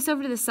to take this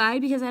over to the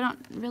side because I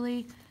don't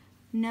really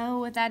know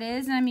what that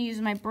is. And I'm going to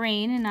use my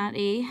brain and not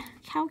a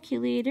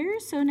calculator.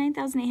 So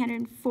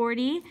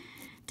 9,840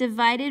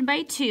 divided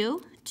by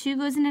 2. 2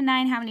 goes into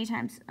 9 how many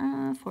times?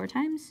 4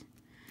 times.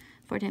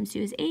 4 times 2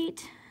 is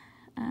 8.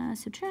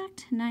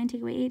 Subtract. 9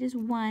 take away 8 is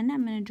 1.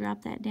 I'm going to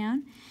drop that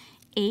down.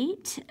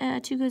 8.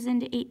 2 goes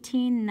into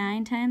 18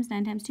 9 times.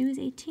 9 times 2 is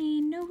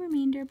 18. No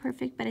remainder.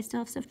 Perfect. But I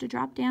still have stuff to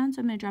drop down, so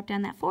I'm going to drop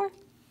down that 4.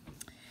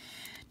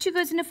 2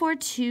 goes into 4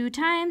 2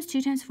 times.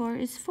 2 times 4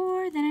 is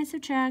 4. Then I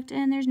subtract,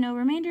 and there's no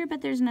remainder,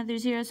 but there's another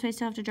 0, so I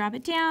still have to drop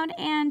it down.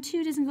 And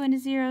 2 doesn't go into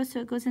 0,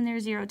 so it goes in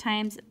there 0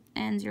 times,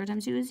 and 0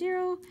 times 2 is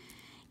 0.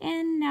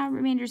 And now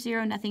remainder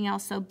 0, nothing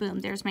else, so boom,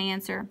 there's my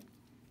answer.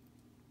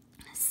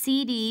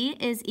 CD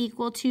is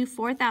equal to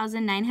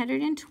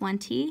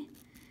 4,920.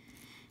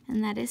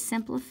 And that is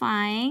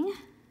simplify.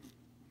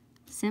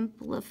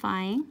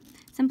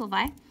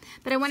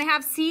 But I want to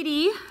have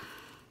CD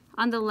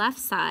on the left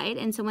side,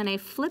 and so when I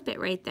flip it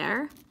right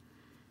there,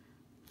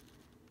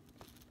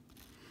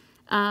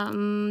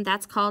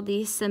 that's called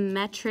the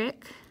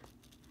symmetric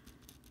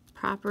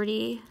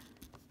property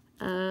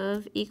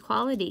of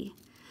equality.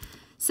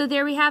 So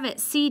there we have it.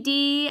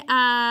 CD,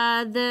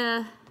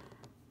 the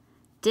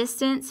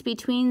distance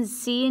between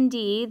C and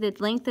D, the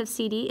length of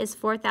CD is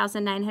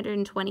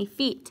 4,920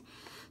 feet.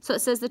 So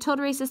it says the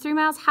total race is 3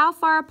 miles. How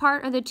far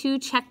apart are the 2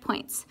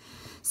 checkpoints?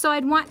 So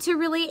I'd want to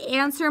really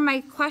answer my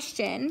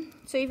question.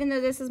 So even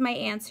though this is my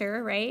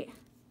answer, right?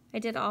 I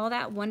did all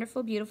that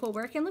wonderful, beautiful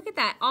work. And look at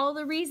that, all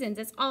the reasons,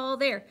 it's all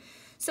there.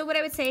 So what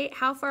I would say,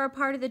 how far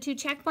apart are the 2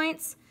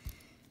 checkpoints?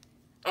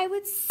 I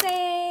would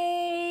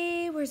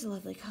say, where's the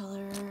lovely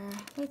color?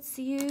 Let's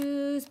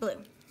use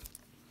blue.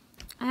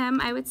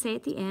 I would say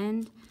at the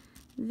end,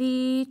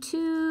 the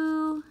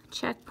 2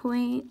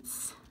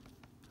 checkpoints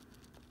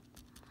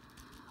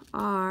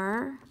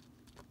are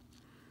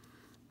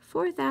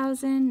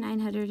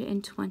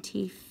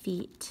 4,920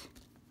 feet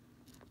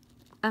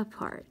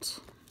apart.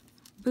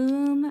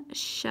 Boom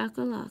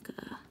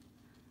shakalaka.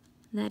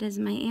 That is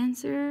my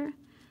answer.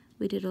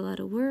 We did a lot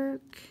of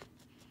work.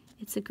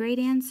 It's a great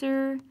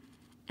answer,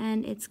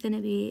 and it's going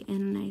to be in a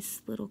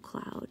nice little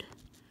cloud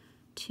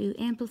to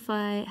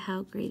amplify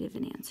how great of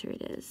an answer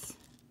it is.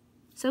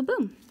 So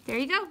boom, there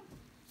you go.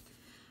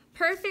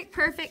 Perfect,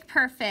 perfect,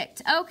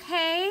 perfect.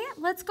 Okay,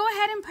 let's go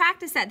ahead and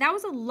practice that. That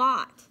was a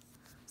lot.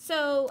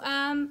 So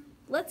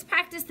let's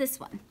practice this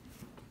one.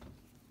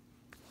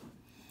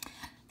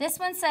 This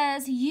one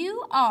says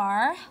you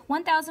are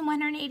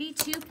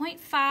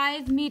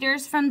 1,182.5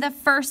 meters from the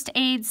first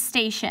aid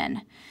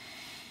station.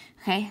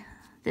 Okay,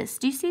 do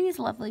you see these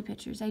lovely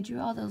pictures? I drew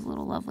all those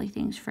little lovely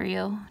things for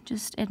you.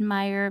 Just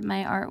admire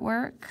my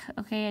artwork.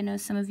 Okay, I know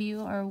some of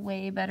you are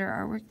way better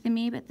artwork than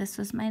me, but this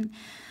was my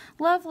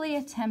lovely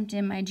attempt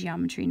in my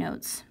geometry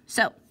notes.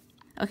 So,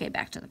 okay,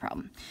 back to the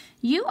problem.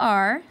 You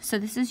are, so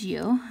this is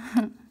you,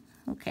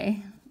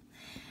 okay.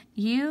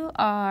 You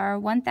are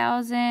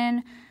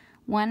 1,182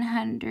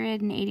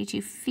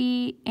 182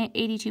 feet,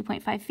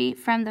 82.5 feet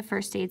from the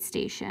first aid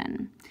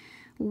station.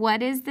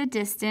 What is the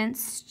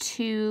distance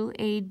to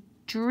a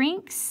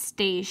drink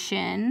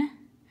station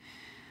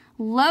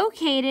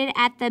located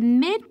at the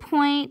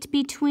midpoint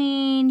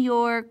between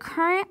your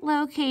current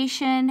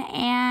location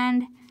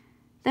and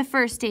the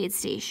first aid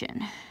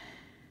station?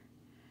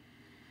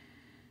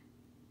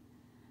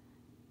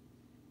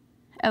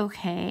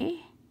 Okay.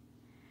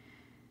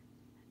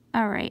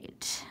 All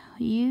right.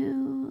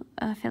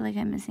 I feel like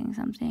I'm missing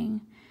something.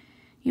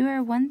 You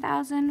are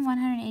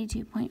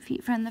 1,182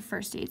 feet from the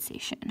first aid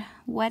station.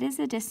 What is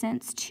the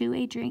distance to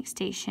a drink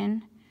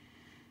station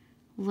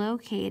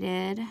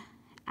located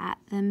at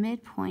the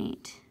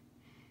midpoint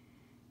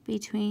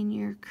between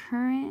your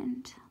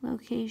current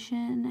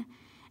location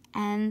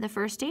and the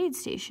first aid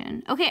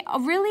station? Okay,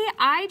 really,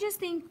 I just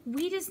think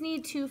we just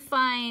need to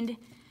find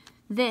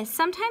this.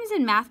 Sometimes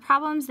in math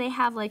problems, they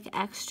have like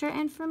extra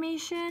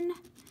information,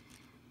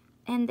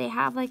 and they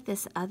have like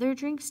this other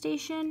drink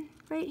station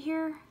right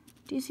here.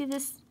 Do you see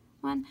this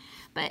one?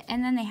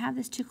 And then they have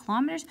this 2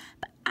 kilometers.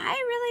 But I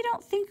really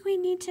don't think we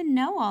need to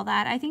know all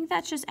that. I think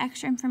that's just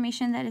extra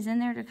information that is in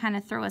there to kind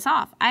of throw us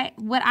off.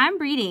 What I'm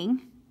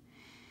reading,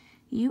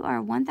 you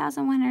are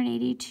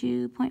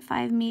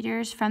 1,182.5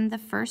 meters from the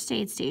first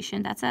aid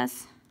station. That's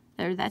us.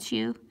 Or that's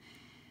you.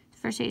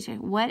 First aid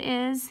station. What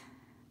is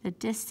the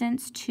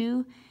distance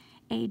to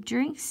a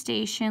drink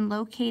station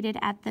located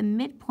at the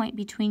midpoint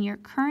between your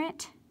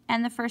current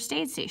and the first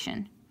aid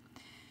station?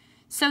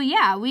 So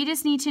yeah, we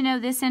just need to know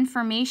this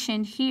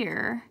information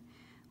here.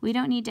 We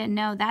don't need to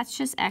know, that's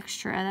just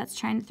extra. That's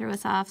trying to throw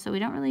us off. So we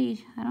don't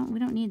need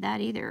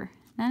that either.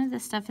 None of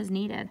this stuff is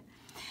needed.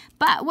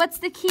 But what's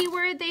the key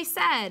word they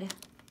said?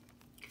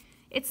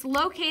 It's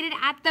located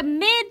at the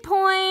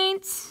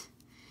midpoint.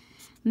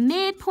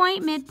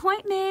 Midpoint,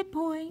 midpoint,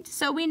 midpoint.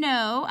 So we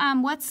know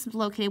what's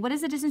located. What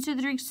is the distance to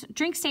the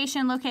drink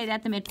station located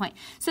at the midpoint?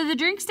 So the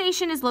drink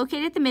station is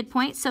located at the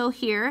midpoint. So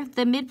here,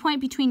 the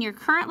midpoint between your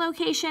current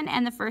location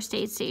and the first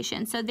aid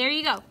station. So there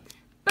you go.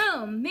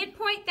 Boom,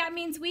 midpoint. That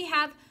means we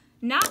have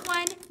not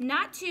 1,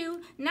 not 2,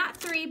 not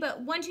 3,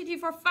 but 1, 2, 3,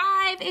 4,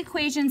 5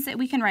 equations that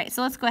we can write.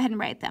 So let's go ahead and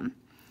write them.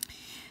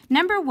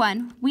 Number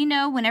 1, we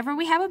know whenever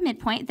we have a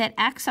midpoint that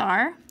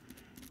XR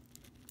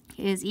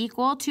is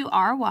equal to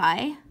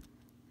RY.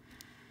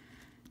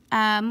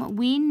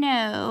 We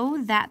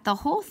know that the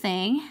whole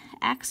thing,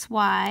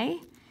 XY,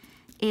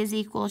 is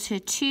equal to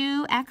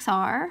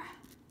 2XR.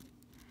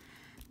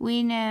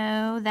 We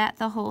know that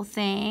the whole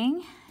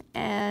thing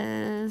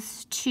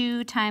is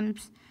 2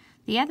 times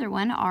the other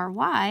one,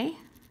 RY.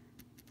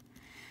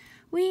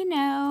 We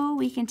know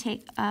we can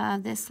take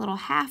this little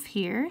half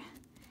here,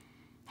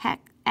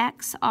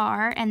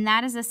 XR, and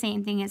that is the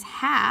same thing as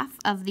half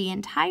of the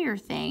entire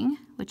thing,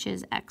 which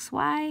is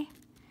XY.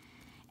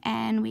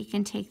 And we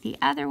can take the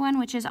other one,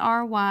 which is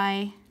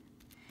RY,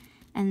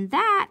 and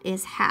that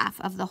is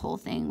half of the whole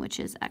thing, which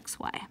is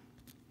XY.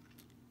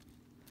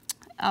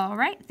 All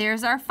right,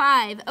 there's our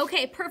 5.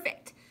 Okay,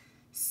 perfect.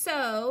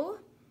 So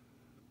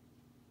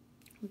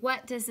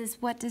what does this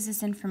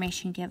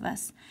information give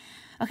us?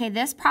 Okay,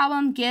 this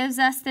problem gives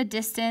us the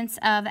distance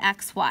of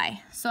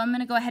XY. So I'm going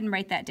to go ahead and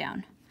write that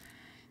down.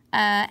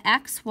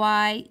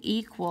 XY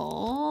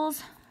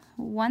equals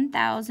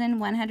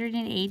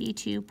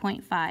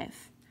 1,182.5.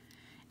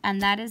 And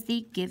that is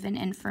the given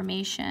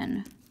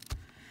information.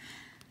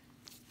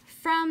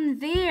 From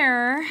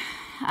there,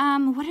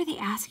 what are they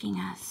asking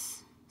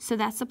us? So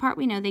that's the part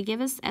we know. They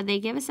give us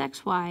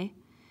XY.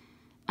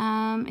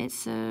 It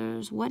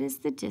says, what is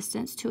the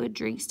distance to a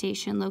drink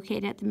station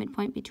located at the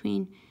midpoint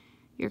between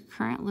your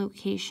current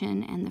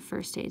location and the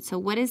first aid? So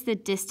what is the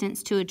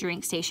distance to a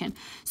drink station?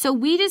 So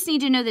we just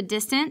need to know the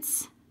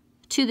distance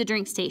to the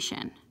drink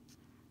station,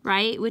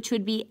 right? Which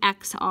would be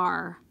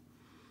XR.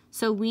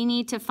 So we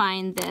need to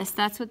find this.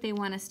 That's what they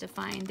want us to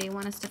find. They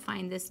want us to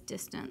find this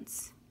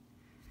distance,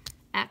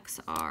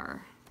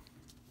 XR,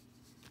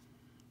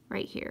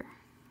 right here.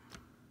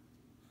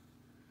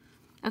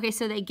 Okay,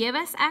 so they give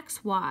us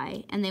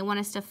XY, and they want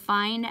us to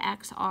find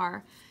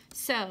XR.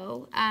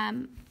 So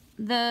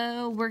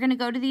we're going to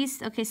go to these.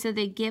 Okay, so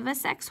they give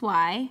us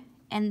XY,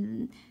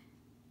 and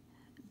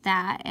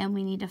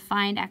we need to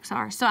find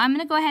XR. So I'm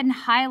going to go ahead and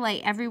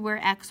highlight everywhere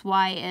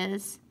XY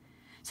is.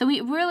 So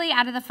we really,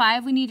 out of the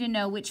 5, we need to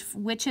know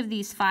which of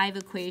these 5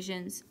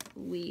 equations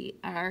we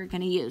are going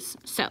to use.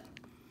 So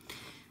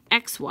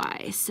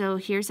XY. So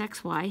here's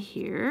XY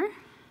here.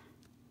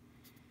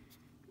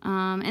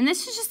 And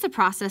this is just the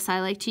process I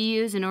like to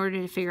use in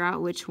order to figure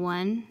out which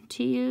one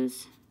to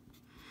use.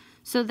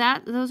 So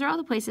those are all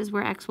the places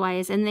where XY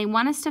is, and they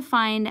want us to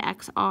find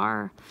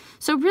XR.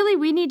 So really,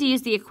 we need to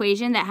use the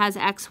equation that has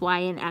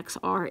XY and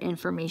XR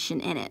information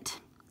in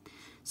it.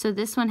 So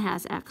this one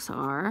has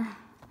XR.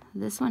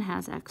 This one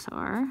has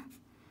XR.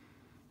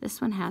 This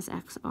one has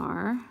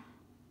XR.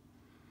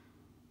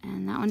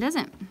 And that one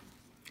doesn't.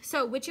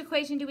 So which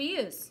equation do we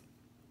use?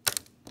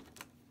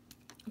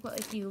 Well,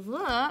 if you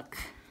look,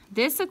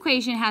 this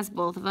equation has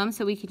both of them,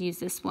 so we could use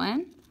this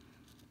one.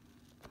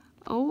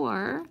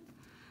 Or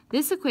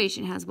This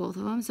equation has both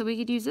of them, so we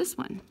could use this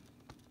one.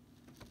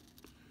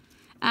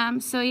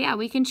 So yeah,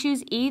 we can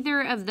choose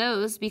either of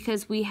those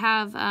because we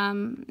have,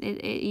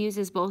 it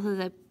uses both of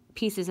the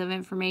pieces of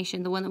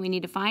information, the one that we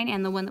need to find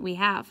and the one that we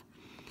have.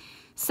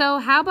 So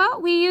how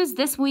about we use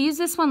this? We used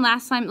this one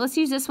last time. Let's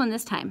use this one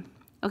this time,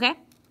 okay?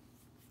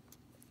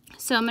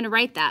 So I'm going to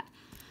write that.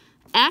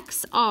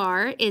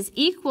 XR is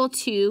equal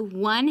to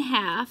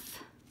 1/2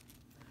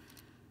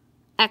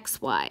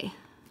 XY.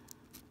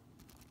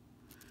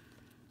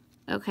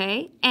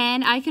 Okay,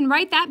 and I can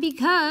write that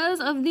because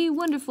of the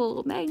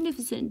wonderful,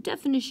 magnificent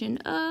definition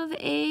of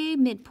a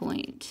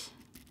midpoint.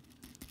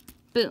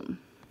 Boom.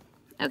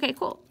 Okay,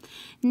 cool.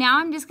 Now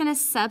I'm just going to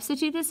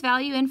substitute this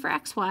value in for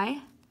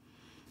XY.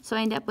 So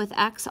I end up with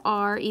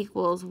XR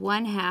equals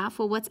 1/2.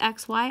 Well, what's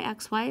XY?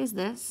 XY is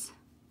this.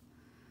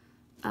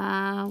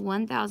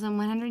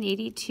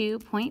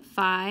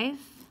 1,182.5.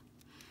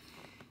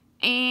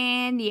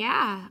 And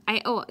yeah,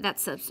 oh,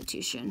 that's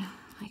substitution.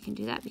 I can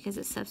do that because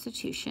it's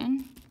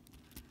substitution.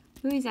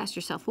 You always ask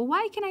yourself, well,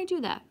 why can I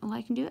do that? Well,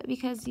 I can do it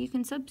because you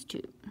can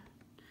substitute.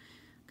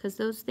 Because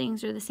those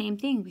things are the same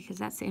thing because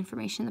that's the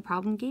information the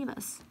problem gave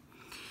us.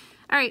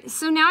 All right,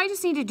 so now I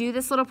just need to do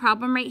this little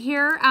problem right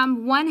here.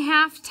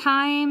 1/2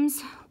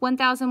 times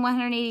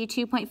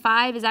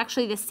 1,182.5 is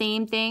actually the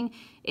same thing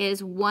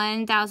as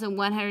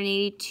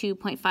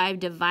 1,182.5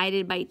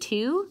 divided by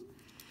 2.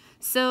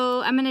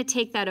 So I'm going to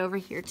take that over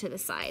here to the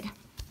side.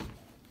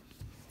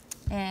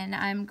 And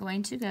I'm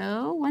going to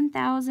go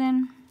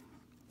 1,000.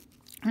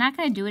 I'm not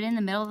going to do it in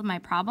the middle of my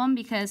problem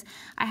because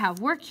I have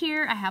work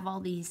here. I have all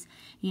these,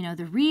 you know,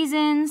 the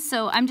reasons.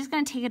 So I'm just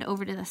going to take it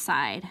over to the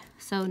side.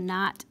 So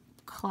not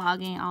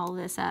clogging all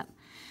this up.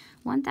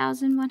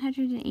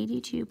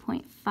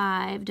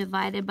 1,182.5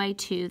 divided by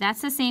 2.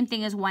 That's the same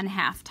thing as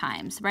 1/2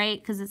 times,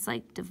 right? Because it's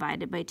like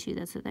divided by 2.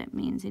 That's what that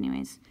means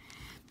anyways.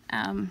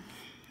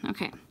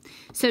 Okay.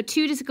 So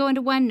 2 does it go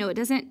into 1? No, it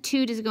doesn't.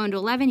 2 does it go into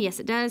 11? Yes,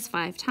 it does.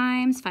 5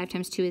 times. 5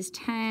 times 2 is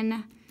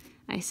 10.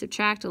 I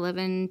subtract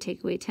 11,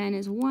 take away 10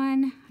 is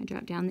 1. I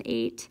drop down the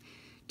 8.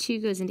 2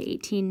 goes into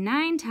 18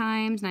 9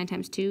 times. 9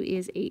 times 2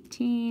 is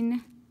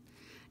 18.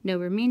 No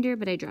remainder,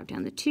 but I drop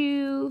down the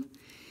 2.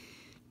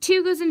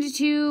 2 goes into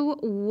 2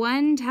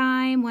 1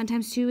 time. 1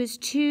 times 2 is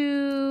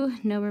 2.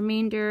 No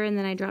remainder, and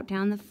then I drop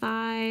down the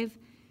 5.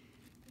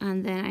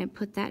 And then I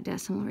put that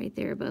decimal right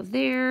there above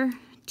there.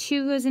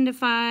 2 goes into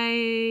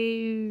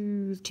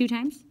 5 2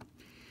 times.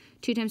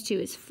 2 times 2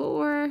 is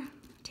 4.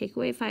 Take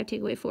away 5,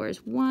 take away 4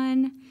 is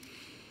 1.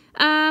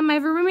 I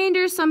have a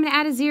remainder, so I'm going to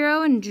add a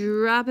 0 and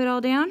drop it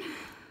all down.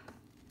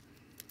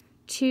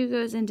 2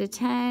 goes into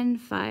 10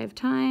 5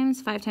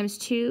 times. 5 times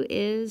 2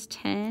 is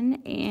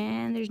 10,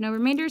 and there's no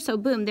remainder, so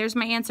boom, there's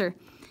my answer.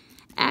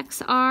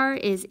 XR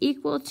is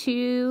equal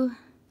to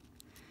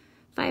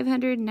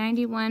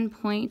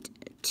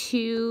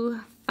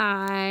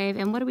 591.25,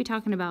 and what are we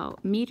talking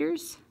about?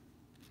 Meters?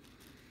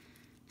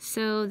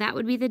 So that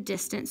would be the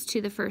distance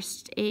to the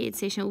first aid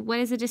station. What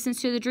is the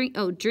distance to the drink?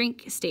 Oh,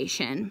 drink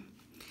station.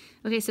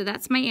 Okay, so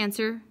that's my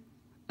answer.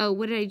 Oh,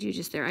 what did I do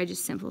just there? I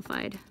just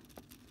simplified.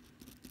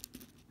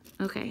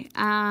 Okay,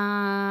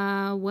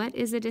 what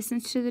is the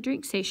distance to the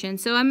drink station?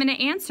 So I'm going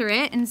to answer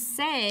it and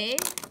say,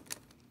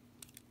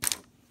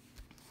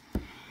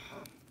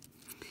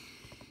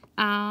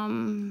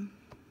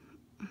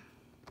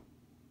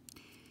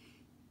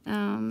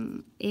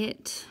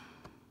 it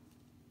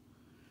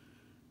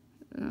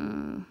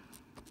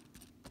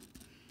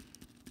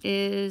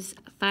is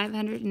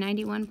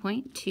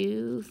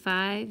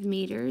 591.25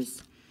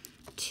 meters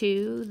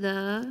to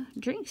the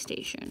drink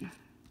station.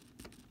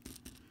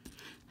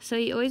 So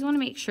you always want to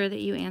make sure that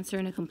you answer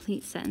in a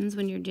complete sentence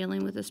when you're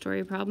dealing with a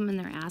story problem and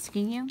they're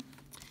asking you.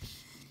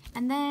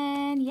 And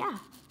then, yeah,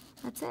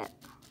 that's it.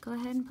 Go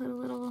ahead and put a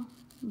little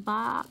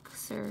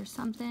box or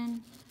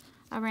something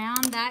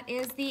around. That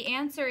is the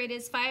answer. It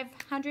is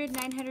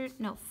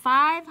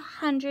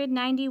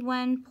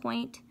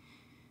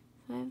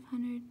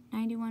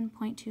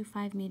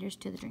 591.25 meters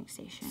to the drink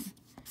station.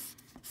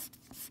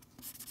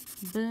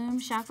 Boom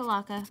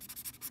shakalaka.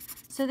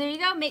 So there you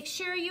go. Make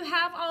sure you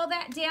have all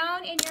that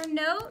down in your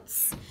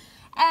notes.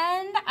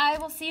 And I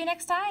will see you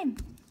next time.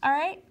 All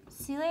right.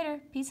 See you later.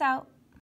 Peace out.